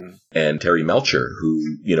Kokomo, and Terry Melcher,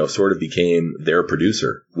 who, sort of became their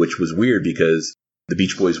producer, which was weird because the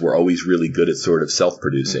Beach Boys were always really good at sort of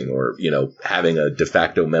self-producing or, having a de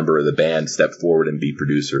facto member of the band step forward and be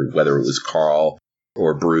producer, whether it was Carl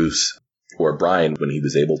or Bruce or Brian when he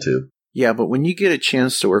was able to. Yeah, but when you get a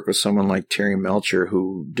chance to work with someone like Terry Melcher,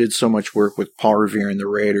 who did so much work with Paul Revere and the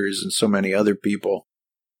Raiders and so many other people,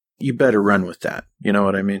 you better run with that. You know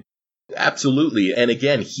what I mean? Absolutely. And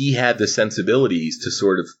again, he had the sensibilities to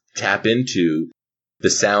sort of tap into the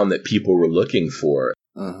sound that people were looking for.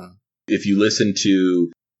 Uh-huh. If you listen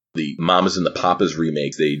to the Mamas and the Papas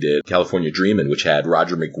remake they did, California Dreamin', which had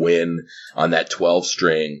Roger McGuinn on that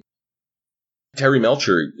 12-string, Terry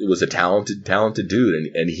Melcher was a talented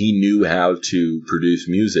dude, and he knew how to produce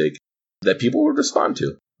music that people would respond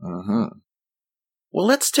to. Uh-huh. Well,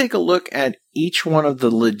 let's take a look at each one of the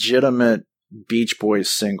legitimate Beach Boys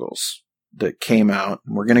singles that came out.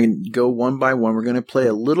 We're going to go one by one. We're going to play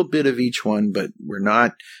a little bit of each one, but we're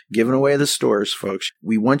not giving away the stores, folks.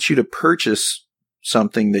 We want you to purchase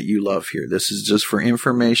something that you love here. This is just for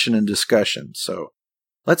information and discussion. So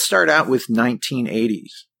let's start out with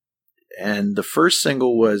 1980s. And the first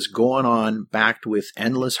single was Going On, backed with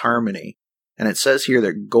Endless Harmony. And it says here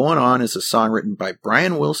that Going On is a song written by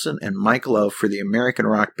Brian Wilson and Mike Love for the American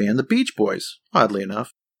rock band The Beach Boys, oddly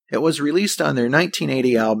enough. It was released on their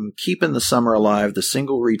 1980 album, Keepin' the Summer Alive. The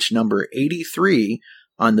single reached number 83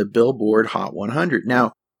 on the Billboard Hot 100.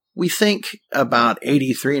 Now, we think about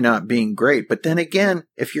 83 not being great, but then again,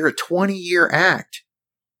 if you're a 20-year act,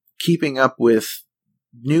 keeping up with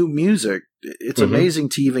new music, it's amazing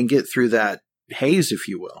to even get through that haze, if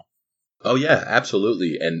you will. Oh, yeah,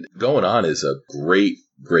 absolutely. And Going On is a great,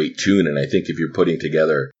 great tune. And I think if you're putting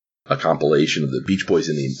together a compilation of the Beach Boys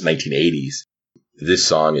in the 1980s, this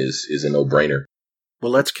song is a no-brainer.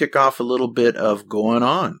 Well, let's kick off a little bit of Going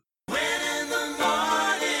On.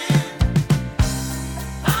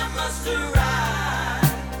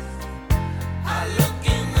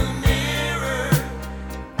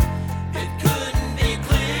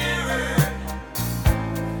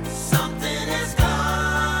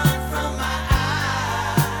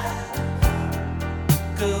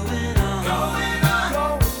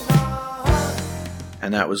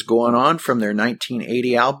 And that was Going On from their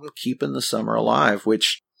 1980 album, Keeping the Summer Alive,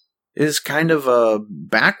 which is kind of a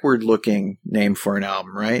backward-looking name for an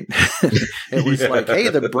album, right? It was like, hey,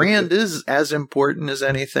 the brand is as important as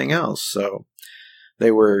anything else. So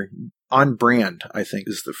they were on brand, I think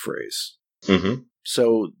is the phrase. Mm-hmm.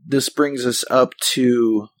 So this brings us up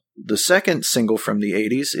to the second single from the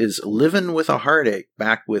 80s is Livin' with a Heartache,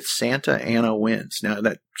 back with Santa Ana Winds. Now,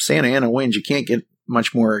 that Santa Ana Winds, you can't get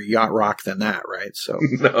much more yacht rock than that, right? So,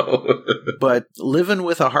 no. But Livin'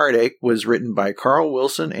 with a Heartache was written by Carl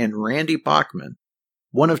Wilson and Randy Bachman,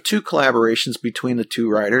 one of two collaborations between the two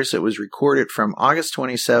writers. It was recorded from August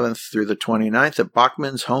 27th through the 29th at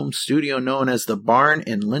Bachman's home studio known as The Barn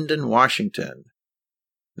in Linden, Washington.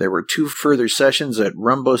 There were two further sessions at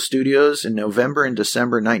Rumbo Studios in November and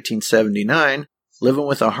December 1979. Livin'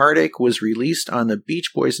 with a Heartache was released on the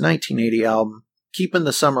Beach Boys' 1980 album, Keeping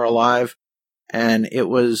the Summer Alive, and it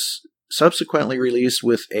was subsequently released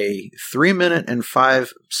with a 3-minute and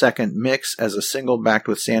 5-second mix as a single backed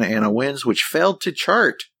with Santa Ana Winds, which failed to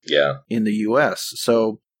chart in the U.S.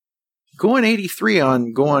 So going 83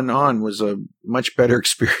 on Going On was a much better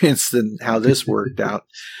experience than how this worked out.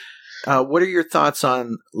 What are your thoughts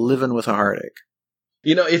on Livin' with a Heartache?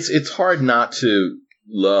 You know, it's hard not to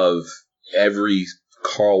love every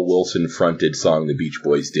Carl Wilson fronted song the Beach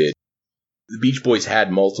Boys did. The Beach Boys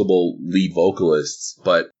had multiple lead vocalists,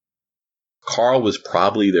 but Carl was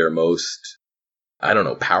probably their most,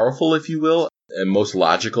 powerful, if you will, and most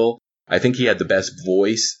logical. I think he had the best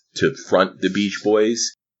voice to front the Beach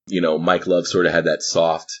Boys. You know, Mike Love sort of had that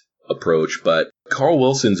soft approach, but Carl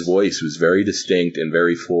Wilson's voice was very distinct and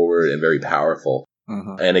very forward and very powerful.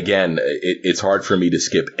 Mm-hmm. And again, it's hard for me to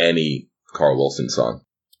skip any Carl Wilson song.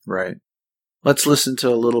 Right. Let's listen to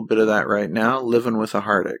a little bit of that right now, Livin' with a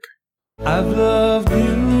Heartache. I've loved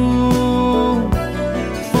you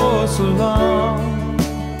for so long.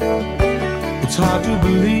 It's hard to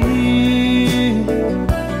believe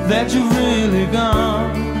that you've really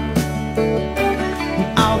gone.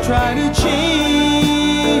 I'll try to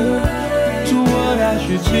change to what I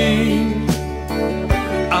should be.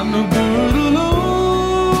 I'm no good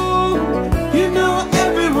alone. You know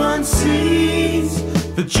everyone sees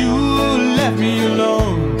that you left me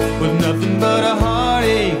alone with nothing but a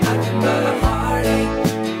heartache.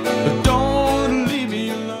 But don't leave me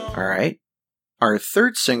alone. All right. Our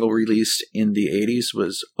third single released in the 80s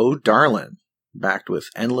was Oh Darlin', backed with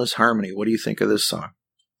Endless Harmony. What do you think of this song?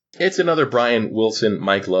 It's another Brian Wilson,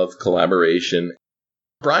 Mike Love collaboration.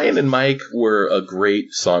 Brian and Mike were a great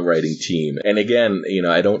songwriting team. And again,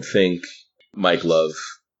 I don't think Mike Love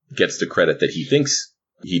gets the credit that he thinks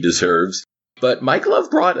he deserves. But Mike Love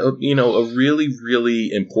brought a really, really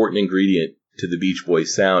important ingredient to the Beach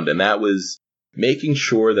Boys sound, and that was making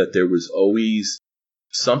sure that there was always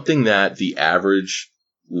something that the average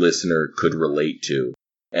listener could relate to.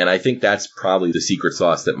 And I think that's probably the secret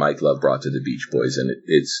sauce that Mike Love brought to the Beach Boys, and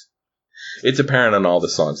it's apparent on all the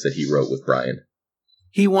songs that he wrote with Brian.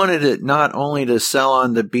 He wanted it not only to sell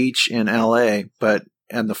on the beach in L.A., but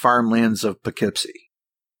and the farmlands of Poughkeepsie.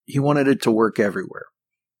 He wanted it to work everywhere.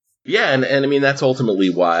 Yeah, and I mean, that's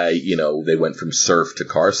ultimately why, they went from surf to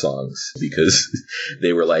car songs, because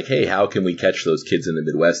they were like, hey, how can we catch those kids in the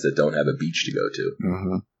Midwest that don't have a beach to go to?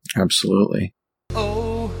 Mm-hmm. Absolutely.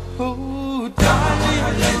 Oh,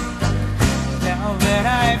 darling, now that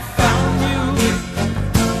I found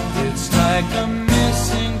you, it's like a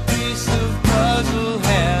missing piece of puzzle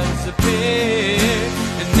has appeared.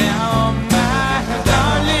 And now, my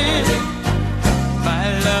darling,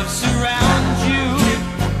 my love surrounds you.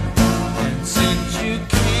 And since you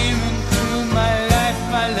came into my life,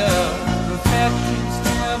 my love, perfection's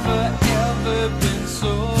never, ever been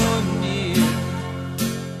so near.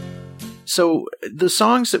 So the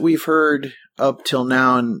songs that we've heard up till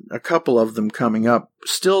now, and a couple of them coming up,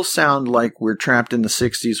 still sound like we're trapped in the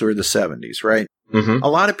 60s or the 70s, right? Mm-hmm. A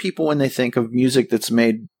lot of people, when they think of music that's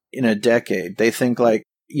made in a decade, they think like,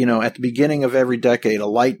 at the beginning of every decade, a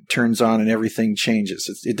light turns on and everything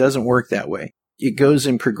changes. It doesn't work that way. It goes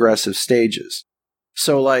in progressive stages.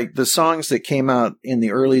 So like the songs that came out in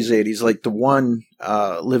the early 80s, like the one,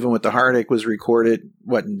 Livin' with the Heartache was recorded,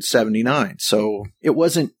 in 79. So it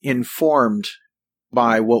wasn't informed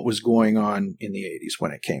by what was going on in the 80s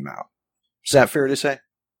when it came out. Is that fair to say?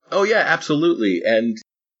 Oh, yeah, absolutely. And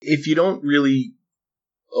if you don't really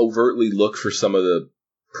overtly look for some of the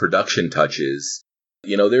production touches,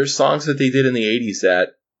 there's songs that they did in the 80s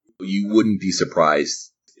that you wouldn't be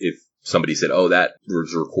surprised if somebody said, oh, that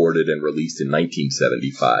was recorded and released in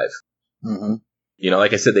 1975. Mm-hmm.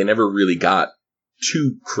 Like I said, they never really got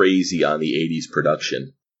too crazy on the 80s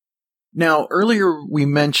production. Now, earlier we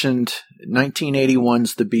mentioned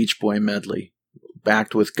 1981's The Beach Boy medley,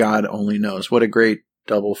 backed with God Only Knows. What a great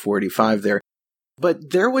double 45 there.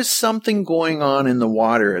 But there was something going on in the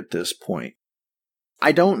water at this point.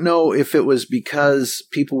 I don't know if it was because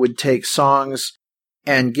people would take songs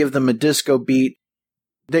and give them a disco beat.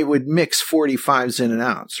 They would mix 45s in and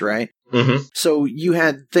outs, right? Mm-hmm. So you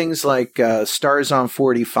had things like Stars on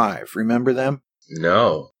 45. Remember them?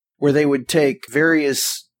 No. Where they would take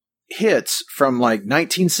various hits from like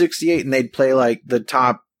 1968 and they'd play like the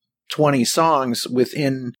top 20 songs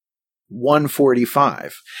within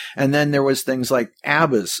 145. And then there was things like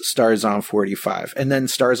ABBA's Stars on 45. And then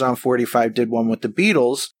Stars on 45 did one with the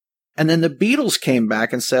Beatles. And then the Beatles came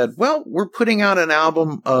back and said, well, we're putting out an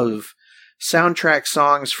album of soundtrack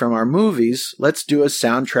songs from our movies. Let's do a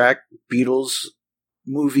soundtrack Beatles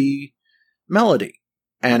movie melody.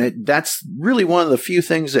 And that's really one of the few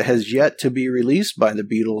things that has yet to be released by the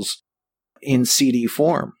Beatles in CD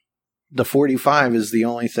form. The 45 is the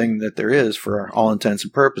only thing that there is for all intents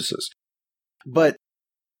and purposes. But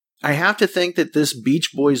I have to think that this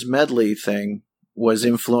Beach Boys medley thing was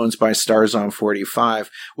influenced by Stars on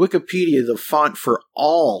 45. Wikipedia, the font for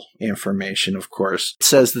all information, of course,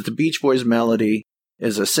 says that the Beach Boys melody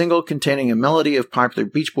is a single containing a melody of popular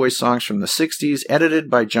Beach Boys songs from the 60s, edited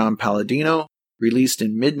by John Palladino. Released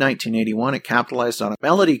in mid-1981, it capitalized on a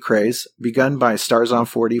melody craze begun by Stars on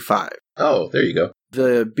 45. Oh, there you go.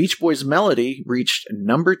 The Beach Boys melody reached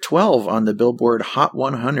number 12 on the Billboard Hot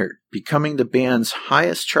 100, becoming the band's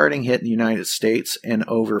highest charting hit in the United States in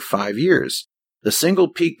over 5 years. The single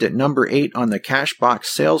peaked at number 8 on the Cashbox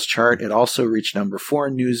sales chart. It also reached number 4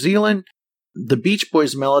 in New Zealand. The Beach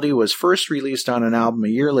Boys melody was first released on an album a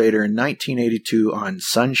year later in 1982 on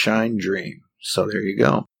Sunshine Dream. So there you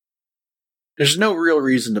go. There's no real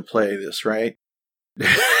reason to play this, right?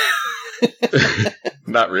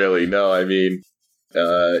 Not really, no. I mean,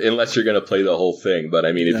 unless you're going to play the whole thing. But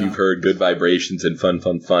I mean, if you've heard Good Vibrations and Fun,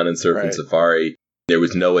 Fun, Fun and Surfin' Safari, there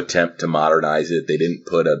was no attempt to modernize it. They didn't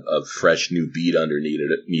put a fresh new beat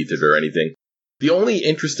underneath it or anything. The only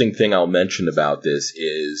interesting thing I'll mention about this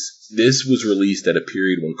is this was released at a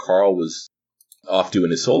period when Carl was off doing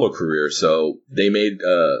his solo career, so they made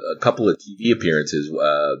a couple of TV appearances.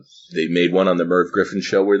 They made one on the Merv Griffin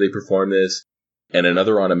show where they performed this, and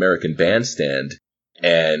another on American Bandstand.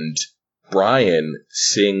 And Brian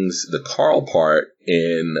sings the Carl part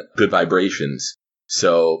in Good Vibrations.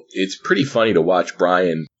 So it's pretty funny to watch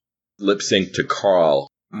Brian lip sync to Carl,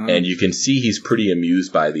 and you can see he's pretty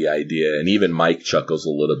amused by the idea, and even Mike chuckles a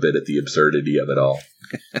little bit at the absurdity of it all.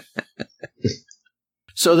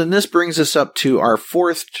 So then this brings us up to our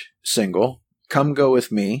fourth single, Come Go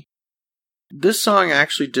With Me. This song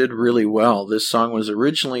actually did really well. This song was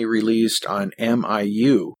originally released on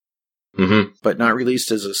MIU, but not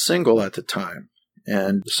released as a single at the time.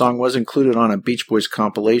 And the song was included on a Beach Boys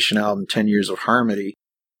compilation album, 10 Years of Harmony.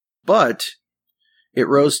 But it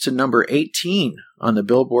rose to number 18 on the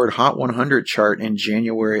Billboard Hot 100 chart in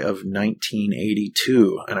January of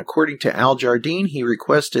 1982. And according to Al Jardine, he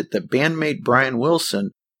requested that bandmate Brian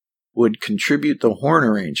Wilson would contribute the horn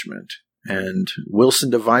arrangement. And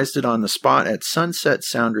Wilson devised it on the spot at Sunset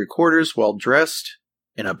Sound Recorders while dressed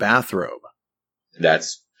in a bathrobe. That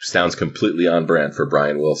sounds completely on brand for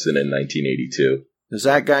Brian Wilson in 1982. Does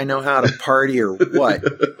that guy know how to party or what?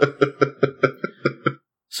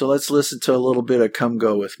 So let's listen to a little bit of Come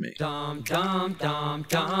Go With Me. Dum dum dum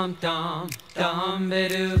dum dum dum be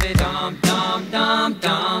doo be dum dum dum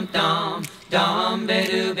dum dum dum be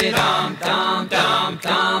doo be dum dum dum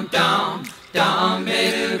dum dum dum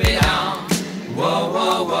be doo be dum. Whoa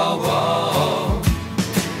whoa whoa whoa.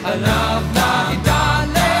 I love my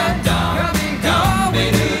darling. Come be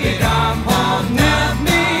doo be dum home with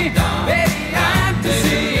me, baby. I'm to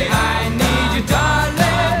see. I need you,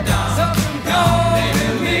 darling. So come go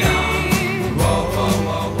with me. Whoa whoa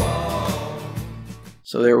whoa whoa.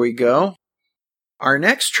 So there we go. Our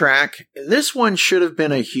next track, this one should have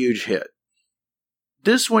been a huge hit.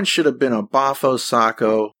 This one should have been a Bafo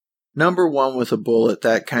Sacco, number one with a bullet,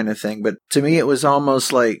 that kind of thing. But to me, it was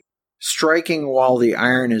almost like striking while the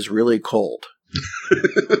iron is really cold.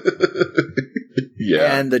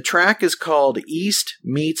 Yeah. And the track is called East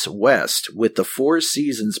Meets West with the Four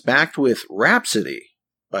Seasons, backed with Rhapsody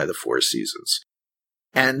by the Four Seasons.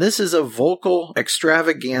 And this is a vocal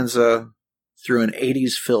extravaganza through an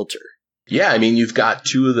 80s filter. Yeah, I mean, you've got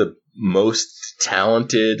two of the most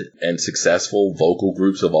talented and successful vocal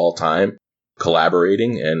groups of all time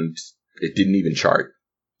collaborating, and it didn't even chart.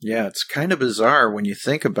 Yeah, it's kind of bizarre when you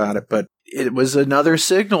think about it, but it was another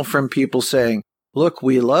signal from people saying, look,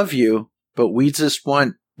 we love you, but we just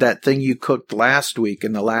want that thing you cooked last week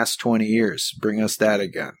in the last 20 years. Bring us that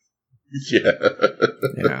again. Yeah.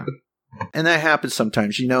 Yeah. And that happens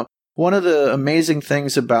sometimes. You know, one of the amazing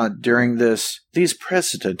things about during these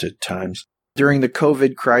precedented times, during the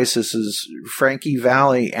COVID crisis, is Frankie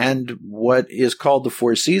Valli and what is called the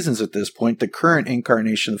Four Seasons at this point, the current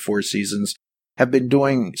incarnation of the Four Seasons, have been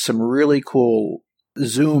doing some really cool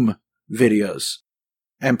Zoom videos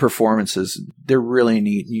and performances. They're really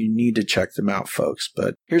neat. You need to check them out, folks.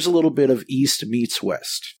 But here's a little bit of East Meets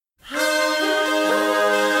West.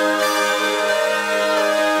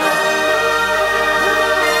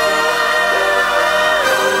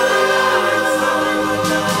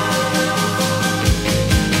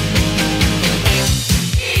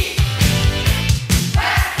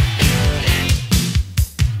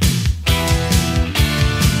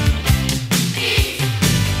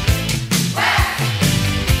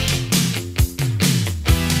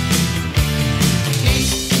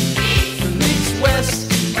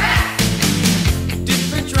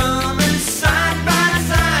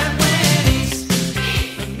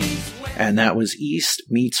 And that was East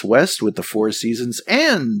Meets West with the Four Seasons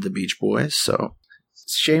and the Beach Boys. So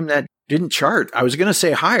it's a shame that didn't chart. I was going to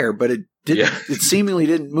say higher, but it didn't. Yeah. It seemingly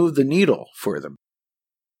didn't move the needle for them.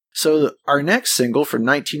 So our next single from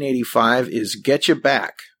 1985 is Get You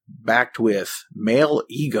Back, backed with Male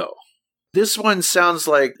Ego. This one sounds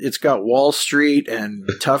like it's got Wall Street and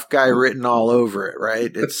Tough Guy written all over it,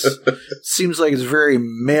 right? It seems like it's very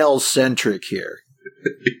male-centric here.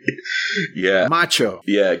 Yeah. Macho.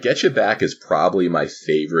 Yeah, Get You Back is probably my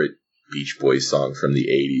favorite Beach Boys song from the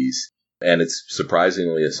 80s. And it's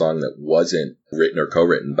surprisingly a song that wasn't written or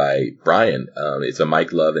co-written by Brian. It's a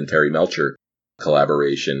Mike Love and Terry Melcher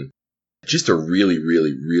collaboration. Just a really,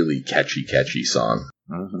 really, really catchy song.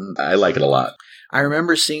 Mm-hmm. I like it a lot. I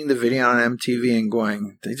remember seeing the video on MTV and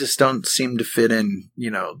going, they just don't seem to fit in.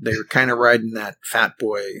 You know, they were kind of riding that fat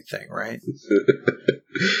boy thing, right?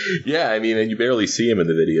 Yeah, I mean, and you barely see him in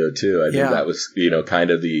the video, too. I think that was,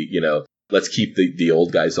 kind of the, let's keep the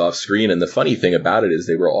old guys off screen. And the funny thing about it is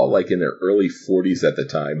they were all like in their early 40s at the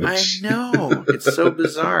time. I know. It's so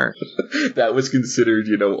bizarre. That was considered,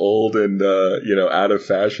 old and, out of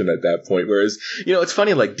fashion at that point. Whereas, it's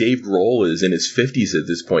funny, like Dave Grohl is in his 50s at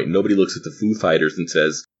this point. Nobody looks at the Foo Fighters and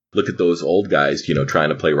says, look at those old guys, trying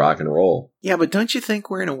to play rock and roll. Yeah, but don't you think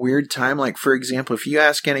we're in a weird time? Like, for example, if you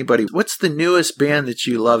ask anybody, what's the newest band that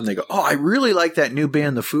you love? And they go, oh, I really like that new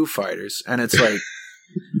band, the Foo Fighters. And it's like,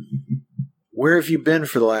 where have you been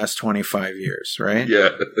for the last 25 years, right? Yeah.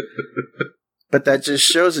 But that just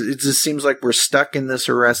shows it just seems like we're stuck in this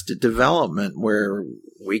arrested development where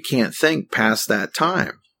we can't think past that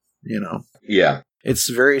time, Yeah. It's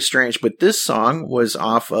very strange, but this song was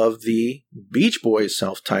off of the Beach Boys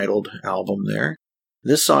self-titled album there.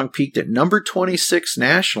 This song peaked at number 26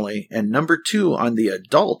 nationally and number 2 on the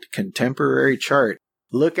adult contemporary chart.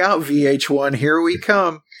 Look out, VH1, here we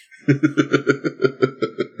come.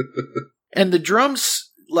 And the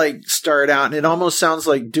drums start out and it almost sounds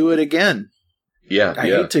like Do It Again. Yeah. I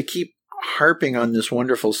hate to keep harping on this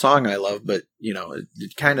wonderful song I love, but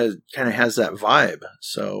it kind of has that vibe.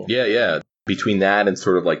 So yeah. Between that and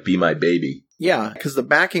sort of like Be My Baby. Yeah, because the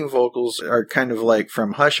backing vocals are kind of like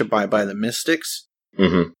from Hush-A-Bye by the Mystics.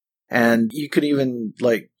 Mm-hmm. And you could even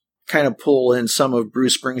kind of pull in some of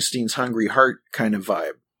Bruce Springsteen's Hungry Heart kind of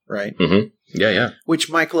vibe, right? Mm-hmm. Yeah. Which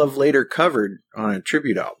Mike Love later covered on a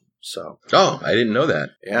tribute album. So. Oh, I didn't know that.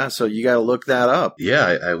 Yeah, so you got to look that up.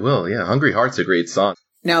 Yeah, I will. Yeah, Hungry Heart's a great song.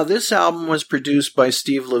 Now, this album was produced by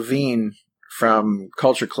Steve Levine from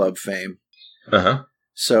Culture Club fame. Uh-huh.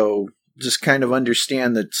 So just kind of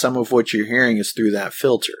understand that some of what you're hearing is through that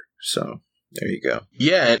filter. So there you go.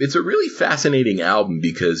 Yeah, it's a really fascinating album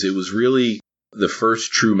because it was really the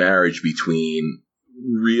first true marriage between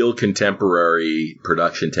real contemporary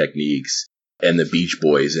production techniques and the Beach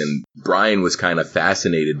Boys. And Brian was kind of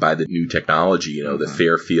fascinated by the new technology. The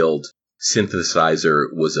Fairfield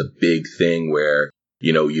synthesizer was a big thing where,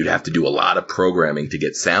 you'd have to do a lot of programming to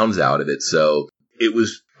get sounds out of it. So it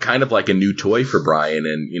was kind of like a new toy for Brian.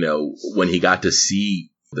 And, when he got to see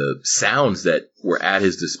the sounds that were at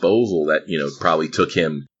his disposal that, probably took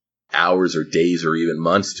him hours or days or even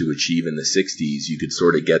months to achieve in the 60s, you could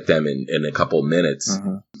sort of get them in a couple minutes.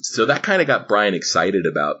 So that kind of got Brian excited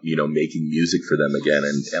about, making music for them again.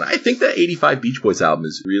 And I think that 85 Beach Boys album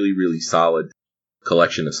is really, really solid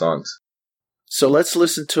collection of songs. So let's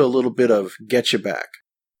listen to a little bit of Get You Back.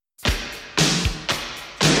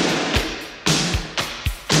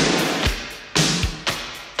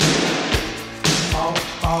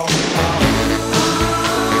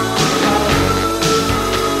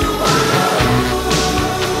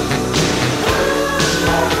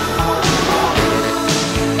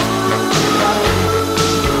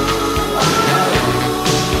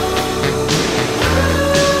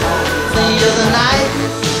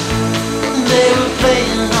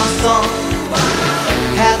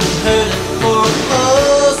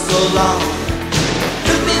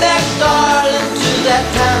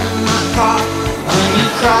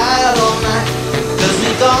 Cried all night, 'cause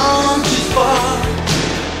we've gone too far.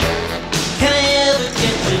 Can I ever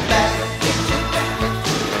get you back?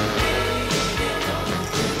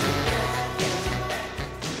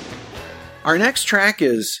 Our next track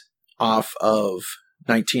is off of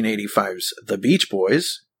 1985's The Beach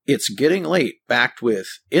Boys. It's Getting Late, backed with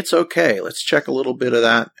It's Okay. Let's check a little bit of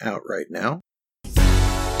that out right now.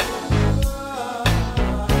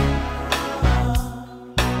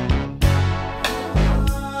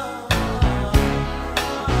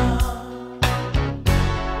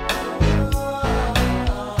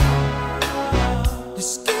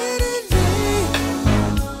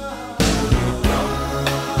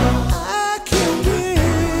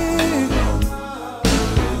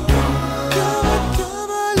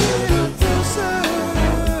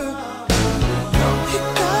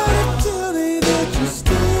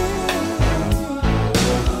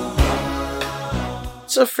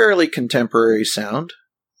 It's a fairly contemporary sound.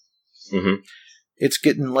 It's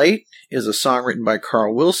Getting Late is a song written by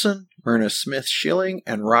Carl Wilson, Myrna Smith Schilling,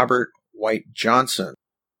 and Robert White Johnson.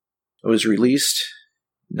 It was released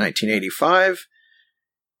in 1985,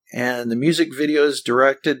 and the music video is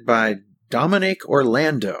directed by Dominic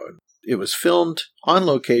Orlando. It was filmed on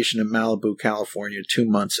location in Malibu, California, 2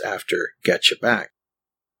 months after Get You Back.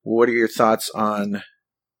 What are your thoughts on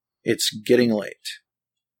It's Getting Late?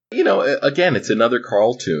 Again, it's another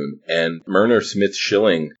Carl tune, and Myrna Smith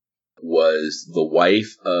Schilling was the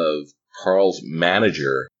wife of Carl's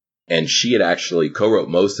manager, and she had actually co-wrote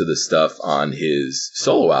most of the stuff on his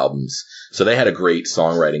solo albums. So they had a great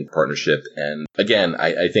songwriting partnership. And again,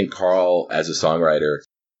 I think Carl, as a songwriter,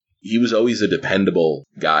 he was always a dependable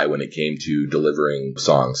guy when it came to delivering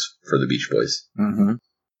songs for the Beach Boys.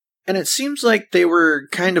 And it seems like they were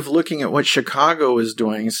kind of looking at what Chicago was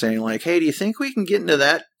doing, saying like, hey, do you think we can get into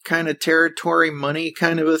that kind of territory, money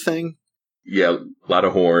kind of a thing? Yeah, a lot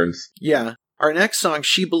of horns. Yeah. Our next song,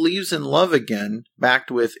 She Believes in Love Again, backed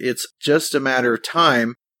with It's Just a Matter of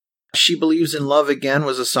Time. She Believes in Love Again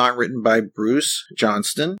was a song written by Bruce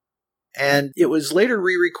Johnston, and it was later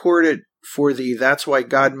re-recorded for the That's Why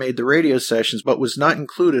God Made the Radio sessions, but was not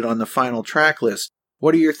included on the final track list.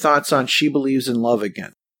 What are your thoughts on She Believes in Love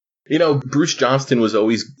Again? Bruce Johnston was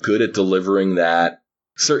always good at delivering that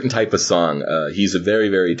certain type of song. He's a very,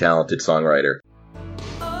 very talented songwriter.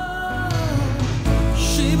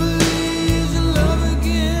 She believes in love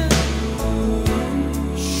again.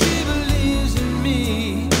 She believes in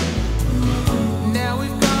me. Now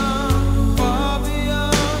we've gone far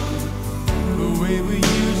beyond the way we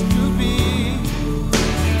used to be.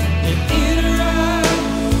 And in her eyes,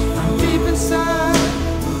 I'm deep inside.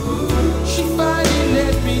 She finally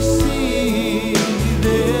let me see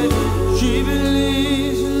that she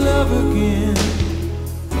believes in love again.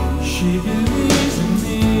 She believes in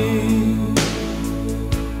me.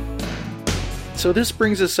 So this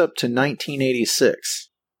brings us up to 1986,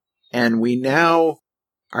 and we now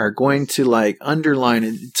are going to underline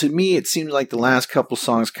it. To me, it seems like the last couple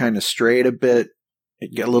songs kind of strayed a bit.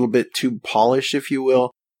 It got a little bit too polished, if you will.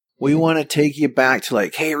 We want to take you back to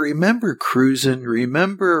hey, remember cruising?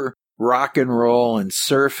 Remember rock and roll and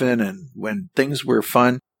surfing and when things were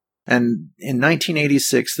fun? And in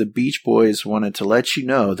 1986, the Beach Boys wanted to let you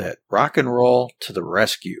know that Rock and Roll to the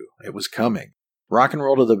Rescue, it was coming. Rock and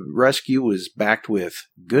Roll to the Rescue was backed with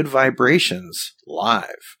Good Vibrations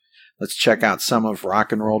live. Let's check out some of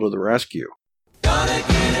Rock and Roll to the Rescue. Gonna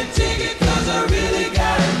get a ticket 'cause I really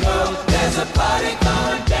gotta go. There's a party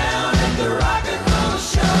going down at the Rock and Roll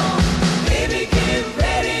Show. Baby, get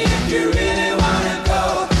ready if you really wanna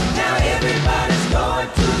go. Now everybody's going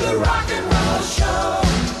to the Rock and Roll Show.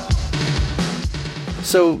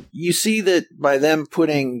 So you see that by them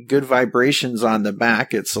putting Good Vibrations on the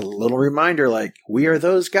back, it's a little reminder we are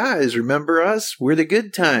those guys. Remember us? We're the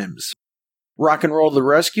good times. Rock and Roll to the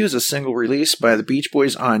Rescue is a single released by the Beach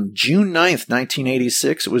Boys on June 9th,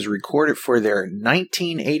 1986. It was recorded for their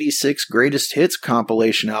 1986 Greatest Hits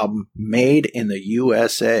compilation album, Made in the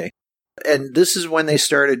USA. And this is when they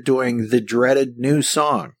started doing the dreaded new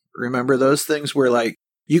song. Remember those things where, like,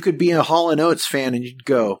 you could be a Hall & Oates fan and you'd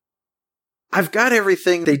go, I've got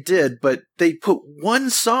everything they did, but they put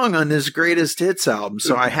one song on this Greatest Hits album,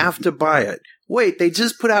 so I have to buy it. Wait, they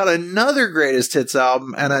just put out another Greatest Hits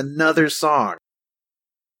album and another song.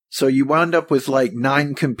 So you wound up with like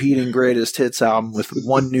 9 competing Greatest Hits album with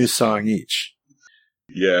one new song each.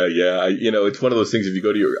 Yeah. It's one of those things, if you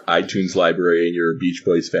go to your iTunes library and you're a Beach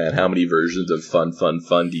Boys fan, how many versions of Fun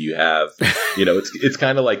do you have? It's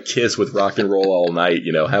kind of like Kiss with Rock and Roll All Night.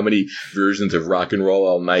 How many versions of Rock and Roll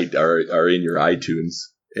All Night are in your iTunes?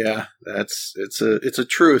 Yeah, it's a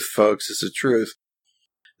truth, folks. It's a truth.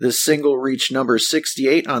 This single reached number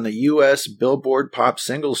 68 on the U.S. Billboard Pop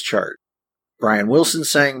Singles chart. Brian Wilson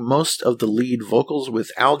sang most of the lead vocals, with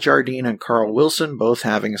Al Jardine and Carl Wilson both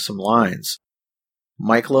having some lines.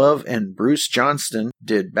 Mike Love and Bruce Johnston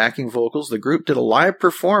did backing vocals. The group did a live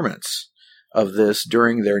performance of this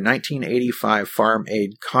during their 1985 Farm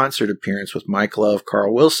Aid concert appearance, with Mike Love,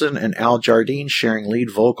 Carl Wilson, and Al Jardine sharing lead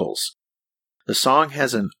vocals. The song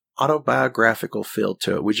has an autobiographical feel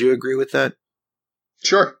to it. Would you agree with that?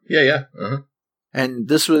 Sure. Yeah. Uh-huh. And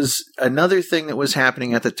this was another thing that was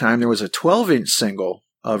happening at the time. There was a 12-inch single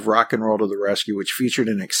of Rock and Roll to the Rescue, which featured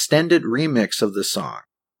an extended remix of the song,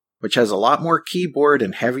 which has a lot more keyboard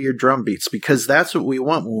and heavier drum beats, because that's what we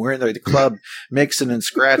want when we're in the club mixing and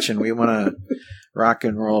scratching. We want to rock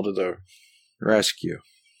and roll to the rescue.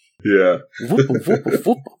 Yeah. Whoop, whoop,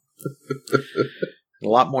 whoop. A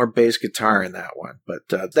lot more bass guitar in that one.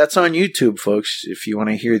 But that's on YouTube, folks. If you want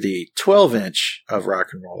to hear the 12-inch of Rock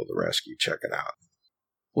and Roll to the Rescue, check it out.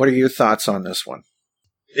 What are your thoughts on this one?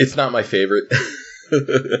 It's not my favorite.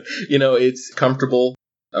 It's comfortable.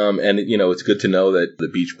 And it's good to know that the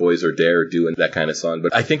Beach Boys are there doing that kind of song.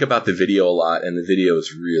 But I think about the video a lot, and the video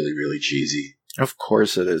is really, really cheesy. Of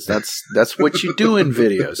course it is. That's what you do in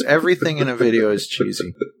videos. Everything in a video is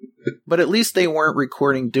cheesy. But at least they weren't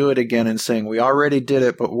recording Do It Again and saying, we already did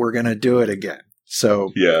it, but we're going to do it again.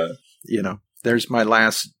 So, yeah, there's my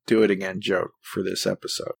last Do It Again joke for this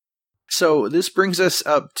episode. So this brings us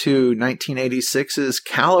up to 1986's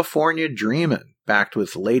California Dreamin', backed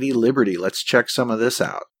with Lady Liberty. Let's check some of this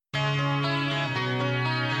out.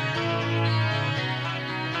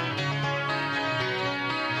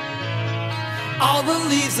 All the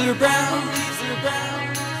leaves are brown,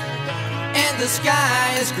 and the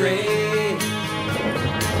sky is gray.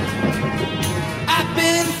 I've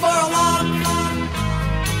been for a walk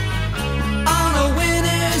on a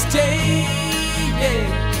winter's day.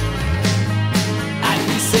 I'd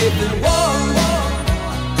be safe and warm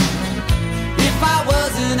if I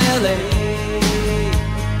was in LA.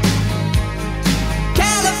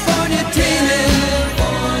 California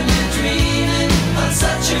dreaming on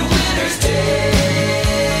such a winter's day.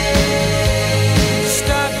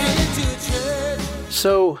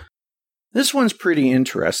 So, this one's pretty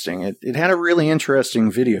interesting. It had a really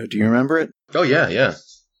interesting video. Do you remember it? Oh, yeah.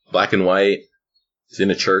 Black and white. It's in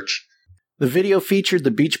a church. The video featured the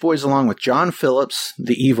Beach Boys along with John Phillips,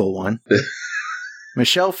 the evil one,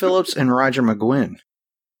 Michelle Phillips, and Roger McGuinn.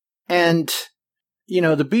 And,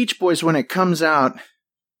 the Beach Boys, when it comes out,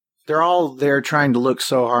 they're all there trying to look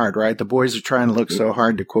so hard, right? The boys are trying to look so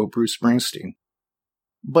hard, to quote Bruce Springsteen.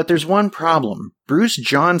 But there's one problem. Bruce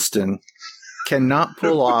Johnston cannot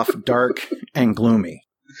pull off dark and gloomy.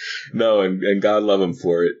 No, and God love him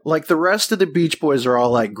for it. Like, the rest of the Beach Boys are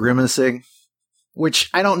all, like, grimacing, which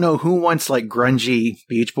I don't know who wants, like, grungy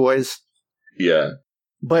Beach Boys. Yeah.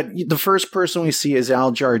 But the first person we see is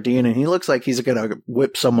Al Jardine, and he looks like he's going to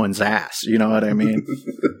whip someone's ass. You know what I mean?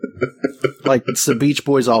 Like, it's the Beach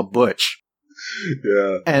Boys all butch.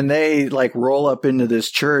 Yeah. And they, like, roll up into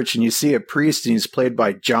this church, and you see a priest, and he's played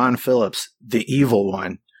by John Phillips, the evil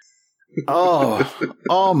one.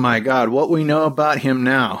 Oh my God, what we know about him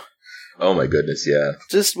now. Oh my goodness, yeah.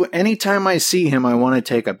 Just anytime I see him, I want to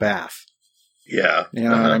take a bath. Yeah. You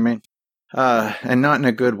know what I mean? And not in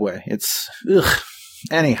a good way. It's, ugh.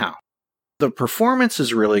 Anyhow, the performance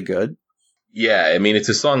is really good. Yeah, I mean, it's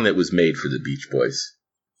a song that was made for the Beach Boys.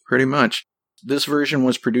 Pretty much. This version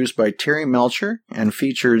was produced by Terry Melcher and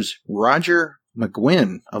features Roger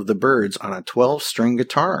McGuinn of the Byrds on a 12-string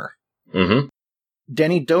guitar. Mm-hmm.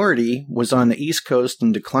 Denny Doherty was on the East Coast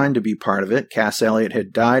and declined to be part of it. Cass Elliot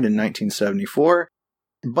had died in 1974.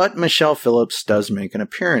 But Michelle Phillips does make an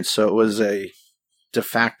appearance, so it was a de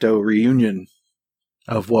facto reunion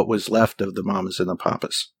of what was left of the Mamas and the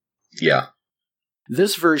Papas. Yeah.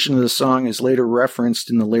 This version of the song is later referenced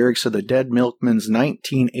in the lyrics of the Dead Milkmen's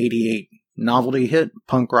 1988 novelty hit,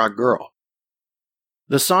 Punk Rock Girl.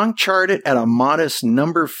 The song charted at a modest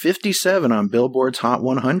number 57 on Billboard's Hot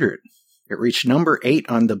 100. It reached number 8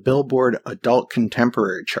 on the Billboard Adult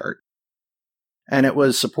Contemporary chart. And it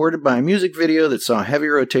was supported by a music video that saw heavy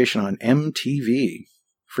rotation on MTV.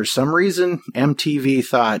 For some reason, MTV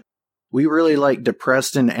thought, we really like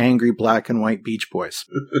depressed and angry black and white Beach Boys.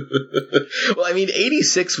 Well, I mean,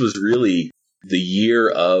 86 was really the year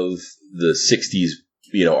of the 60s,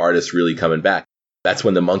 artists really coming back. That's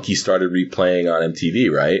when the Monkees started replaying on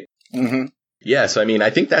MTV, right? Mm-hmm. Yeah, so I mean, I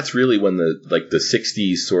think that's really when the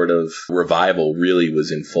 60s sort of revival really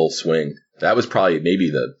was in full swing. That was probably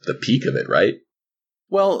maybe the peak of it, right?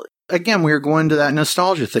 Well, again, we were going to that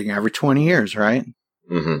nostalgia thing every 20 years, right?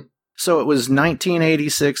 Mm-hmm. So it was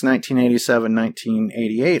 1986, 1987,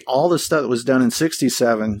 1988. All the stuff that was done in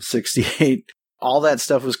 67, 68, all that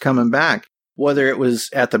stuff was coming back. Whether it was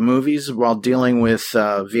at the movies while dealing with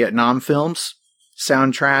Vietnam films,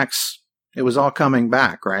 soundtracks, it was all coming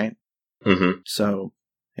back, right? Mm-hmm. So,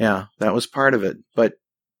 yeah, that was part of it. But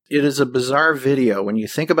it is a bizarre video. When you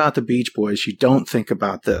think about the Beach Boys, you don't think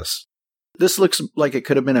about this. This looks like it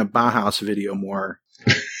could have been a Bauhaus video more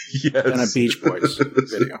than a Beach Boys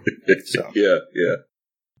video. So. Yeah.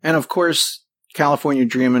 And of course, California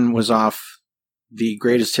Dreamin' was off the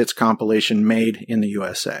greatest hits compilation made in the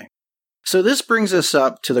USA. So this brings us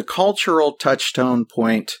up to the cultural touchstone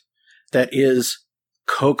point that is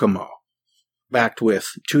Kokomo, backed with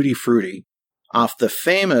Tutti Frutti, off the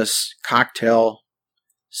famous Cocktail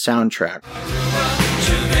soundtrack.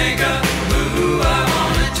 Jamaica, ooh, I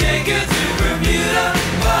wanna take you to Bermuda,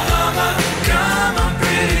 Bahama, come on,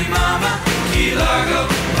 pretty mama, Key Largo,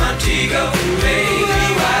 Montego, baby,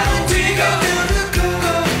 why don't we go to the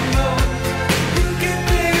Kokomo? We can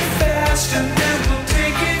make it fast and then we'll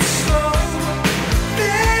take it slow.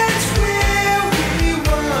 That's where we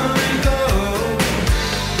wanna go.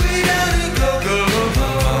 We gotta go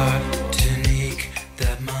Martinique,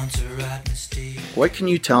 that Montserrat Mystique. What can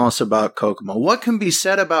you tell us about Kokomo? What can be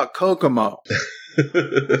said about Kokomo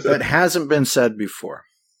that hasn't been said before?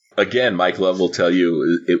 Again, Mike Love will tell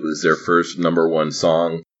you it was their first number one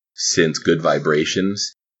song since Good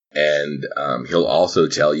Vibrations. And he'll also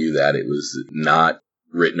tell you that it was not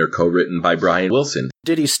written or co-written by Brian Wilson.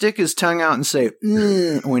 Did he stick his tongue out and say,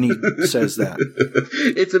 when he says that?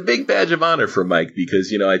 It's a big badge of honor for Mike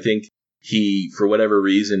because, I think he, for whatever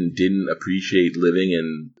reason, didn't appreciate living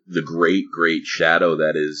in the great, great shadow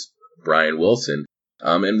that is Brian Wilson.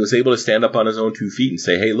 And was able to stand up on his own 2 feet and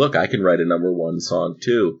say, hey, look, I can write a number one song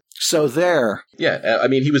too. So there. Yeah, I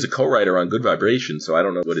mean, he was a co-writer on Good Vibrations, so I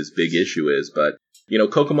don't know what his big issue is. But,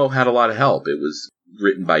 Kokomo had a lot of help. It was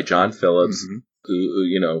written by John Phillips,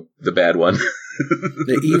 who, the bad one.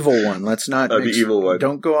 The evil one. Let's not. The evil one.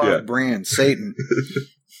 Don't go off brand. Satan.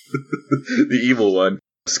 The evil one.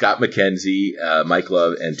 Scott McKenzie, Mike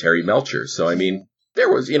Love, and Terry Melcher. So, I mean,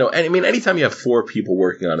 there was, anytime you have 4 people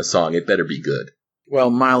working on a song, it better be good. Well,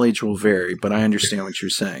 mileage will vary, but I understand what you're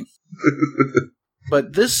saying.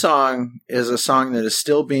 But this song is a song that is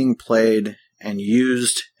still being played and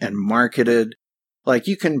used and marketed. Like,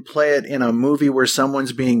 you can play it in a movie where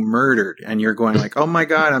someone's being murdered, and you're going like, oh my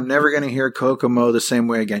God, I'm never going to hear Kokomo the same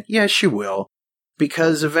way again. Yes, you will.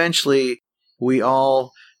 Because eventually, we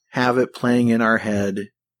all have it playing in our head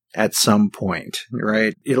at some point,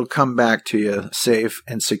 right? It'll come back to you safe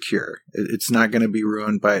and secure. It's not going to be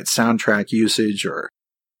ruined by its soundtrack usage or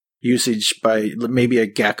usage by maybe a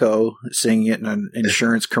gecko singing it in an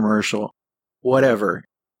insurance commercial, whatever.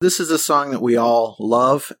 This is a song that we all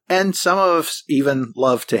love, and some of us even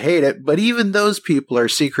love to hate it, but even those people are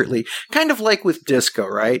secretly, kind of like with disco,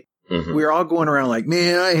 right? Mm-hmm. We're all going around like,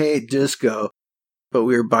 man, I hate disco, but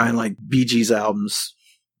we were buying like Bee Gees albums,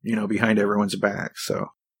 behind everyone's back, so.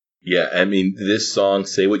 Yeah, I mean, this song,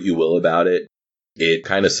 say what you will about it, it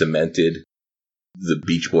kind of cemented the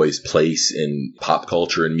Beach Boys' place in pop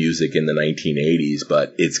culture and music in the 1980s,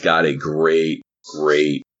 but it's got a great,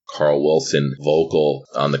 great Carl Wilson vocal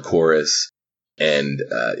on the chorus, and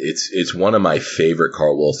it's one of my favorite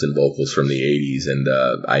Carl Wilson vocals from the 80s, and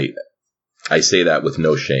I say that with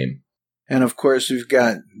no shame. And of course, we've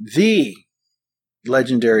got the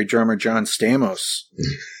legendary drummer John Stamos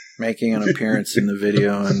making an appearance in the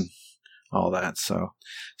video and all that. So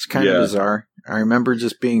it's kind of bizarre. I remember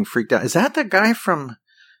just being freaked out. Is that the guy from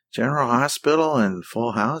General Hospital and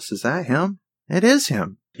Full House? Is that him? It is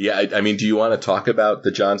him. Yeah, I mean, do you want to talk about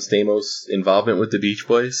the John Stamos involvement with the Beach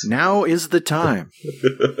Boys? Now is the time.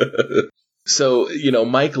 So,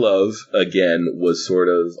 Mike Love, again, was sort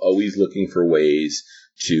of always looking for ways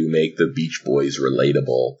to make the Beach Boys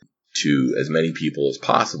relatable to as many people as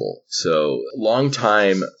possible. So,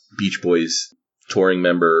 longtime Beach Boys touring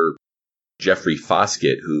member Jeffrey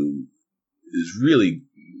Foskett, who is really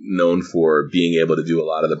known for being able to do a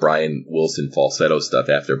lot of the Brian Wilson falsetto stuff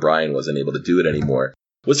after Brian wasn't able to do it anymore,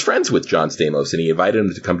 was friends with John Stamos, and he invited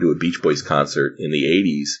him to come to a Beach Boys concert in the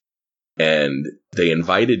 80s. And they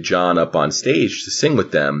invited John up on stage to sing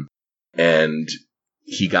with them, and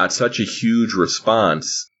he got such a huge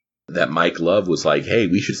response that Mike Love was like, hey,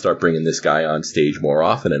 we should start bringing this guy on stage more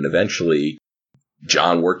often. And eventually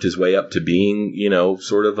John worked his way up to being,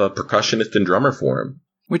 sort of a percussionist and drummer for him.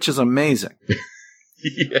 Which is amazing.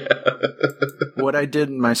 Yeah. What I did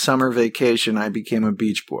in my summer vacation, I became a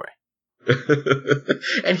Beach Boy.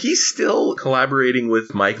 And he's still collaborating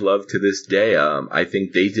with Mike Love to this day. I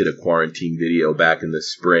think they did a quarantine video back in the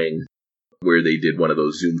spring where they did one of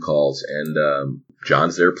those Zoom calls, and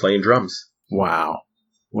John's there playing drums. Wow.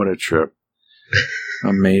 What a trip.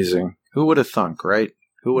 Amazing. Who would have thunk, right?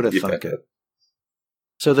 Who would have thunk it?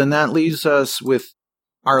 So then that leaves us with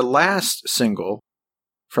our last single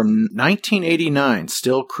from 1989,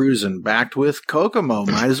 Still Cruisin', backed with Kokomo.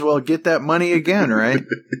 Might as well get that money again, right?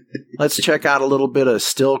 Let's check out a little bit of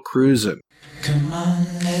Still Cruisin'. Come on,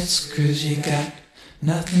 let's cruise, you got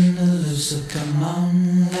nothing to lose, so come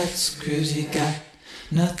on, let's cruise, you got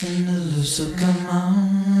nothing to lose, so come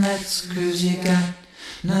on, let's cruise, you got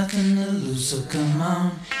nothing to lose, so come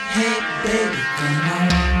on, hey baby, come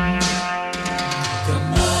on.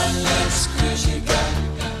 Come on, let's cruise, you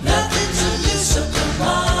got nothing to lose, so come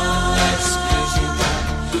on, let's cruise, you got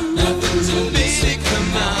nothing to lose, so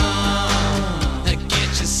come on, get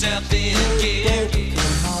yourself in gear. Baby,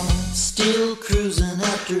 come on, still cruising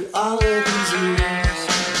after all of these years.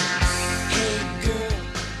 Hey girl,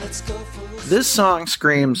 let's go for a... This song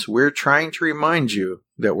screams, we're trying to remind you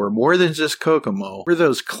that we're more than just Kokomo. We're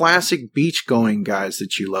those classic beach-going guys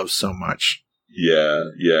that you love so much. Yeah.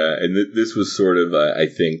 And this was sort of, I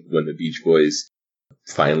think, when the Beach Boys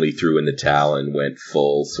finally threw in the towel and went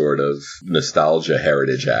full sort of nostalgia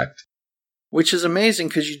heritage act. Which is amazing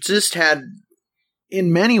because you just had,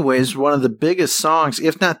 in many ways, one of the biggest songs,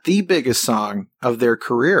 if not the biggest song of their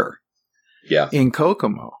career. Yeah. In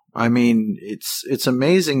Kokomo. I mean, it's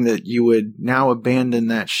amazing that you would now abandon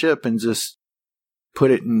that ship and just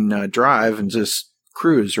put it in drive and just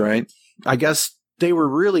cruise, right? I guess they were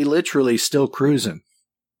really literally still cruising.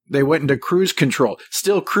 They went into cruise control,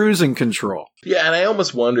 still cruising control. Yeah, and I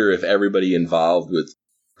almost wonder if everybody involved with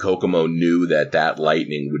Kokomo knew that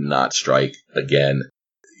lightning would not strike again.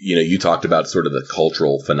 You talked about sort of the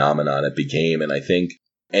cultural phenomenon it became, and I think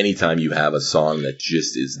anytime you have a song that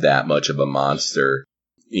just is that much of a monster,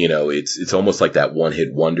 it's almost like that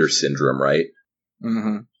one-hit wonder syndrome, right?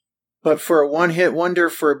 Mm-hmm. But for a one-hit wonder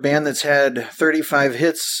for a band that's had 35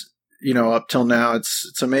 hits, up till now,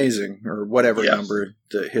 it's amazing, or whatever number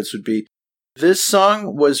the hits would be. This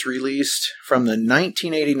song was released from the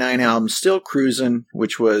 1989 album Still Cruisin',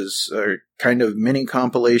 which was a kind of mini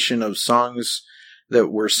compilation of songs that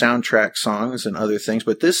were soundtrack songs and other things.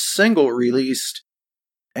 But this single released,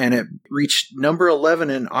 and it reached number 11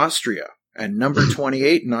 in Austria, and number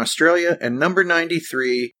 28 in Australia, and number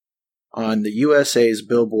 93 on the USA's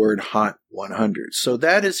Billboard Hot 100. So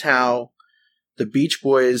that is how the Beach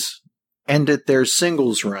Boys ended their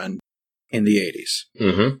singles run in the 80s.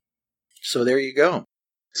 Mm-hmm. So there you go.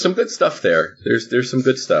 Some good stuff there. There's some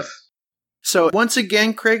good stuff. So once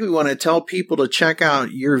again, Craig, we want to tell people to check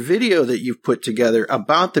out your video that you've put together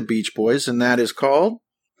about the Beach Boys, and that is called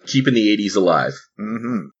Keeping the 80s Alive.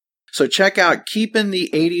 Mm-hmm. So check out Keeping the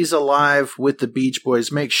 80s Alive with the Beach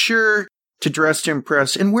Boys. Make sure to dress to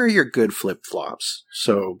impress and wear your good flip-flops.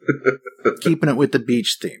 So keeping it with the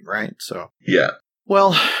beach theme, right? So yeah.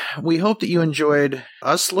 Well, we hope that you enjoyed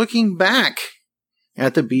us looking back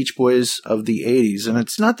at the Beach Boys of the 80s. And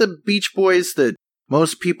it's not the Beach Boys that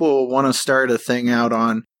most people want to start a thing out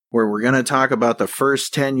on where we're going to talk about the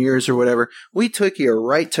first 10 years or whatever. We took you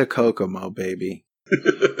right to Kokomo, baby.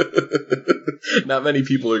 Not many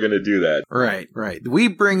people are going to do that. Right. We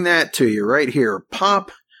bring that to you right here.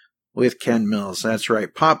 Pop with Ken Mills. That's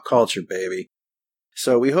right. Pop culture, baby.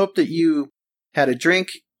 So we hope that you had a drink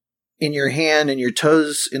in your hand and your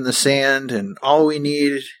toes in the sand, and all we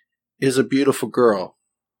need is a beautiful girl.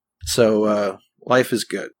 So life is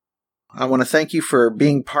good. I want to thank you for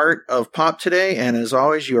being part of Pop today, and as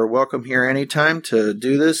always, you are welcome here anytime to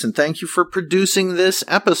do this, and thank you for producing this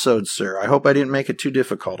episode, sir. I hope I didn't make it too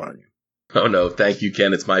difficult on you. Oh, no. Thank you,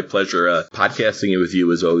 Ken. It's my pleasure. Podcasting it with you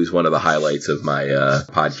is always one of the highlights of my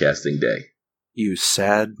podcasting day. You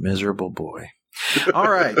sad, miserable boy. All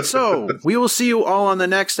right. So we will see you all on the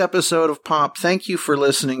next episode of Pop. Thank you for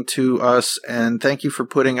listening to us, and thank you for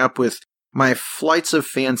putting up with my flights of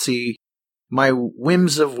fancy, my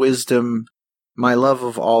whims of wisdom, my love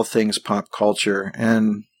of all things pop culture,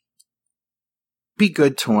 and be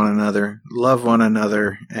good to one another, love one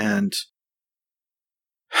another, and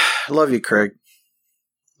love you, Craig.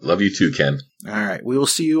 Love you too, Ken. All right. We will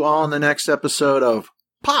see you all in the next episode of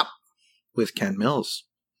Pop with Ken Mills.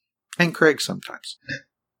 And Craig sometimes.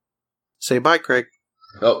 Say bye, Craig.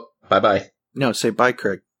 Oh, bye-bye. No, say bye,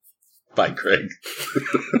 Craig. Bye, Craig.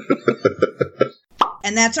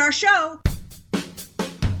 And that's our show.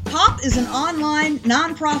 Pop is an online,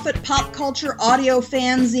 non-profit pop culture audio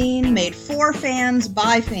fanzine made for fans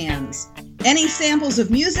by fans. Any samples of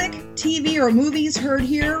music, TV, or movies heard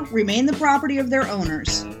here remain the property of their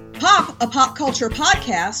owners. Pop, a pop culture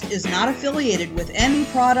podcast, is not affiliated with any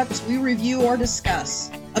products we review or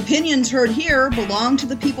discuss. Opinions heard here belong to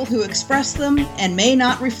the people who express them and may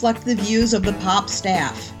not reflect the views of the Pop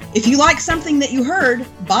staff. If you like something that you heard,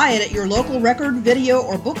 buy it at your local record, video,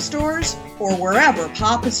 or bookstores, or wherever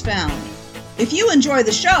Pop is found. If you enjoy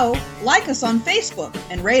the show, like us on Facebook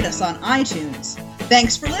and rate us on iTunes.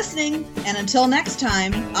 Thanks for listening, and until next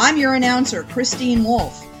time, I'm your announcer, Christine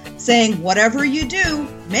Wolf, saying whatever you do,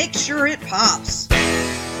 make sure it pops.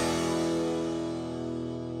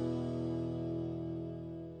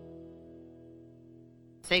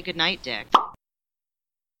 Say goodnight, Dick.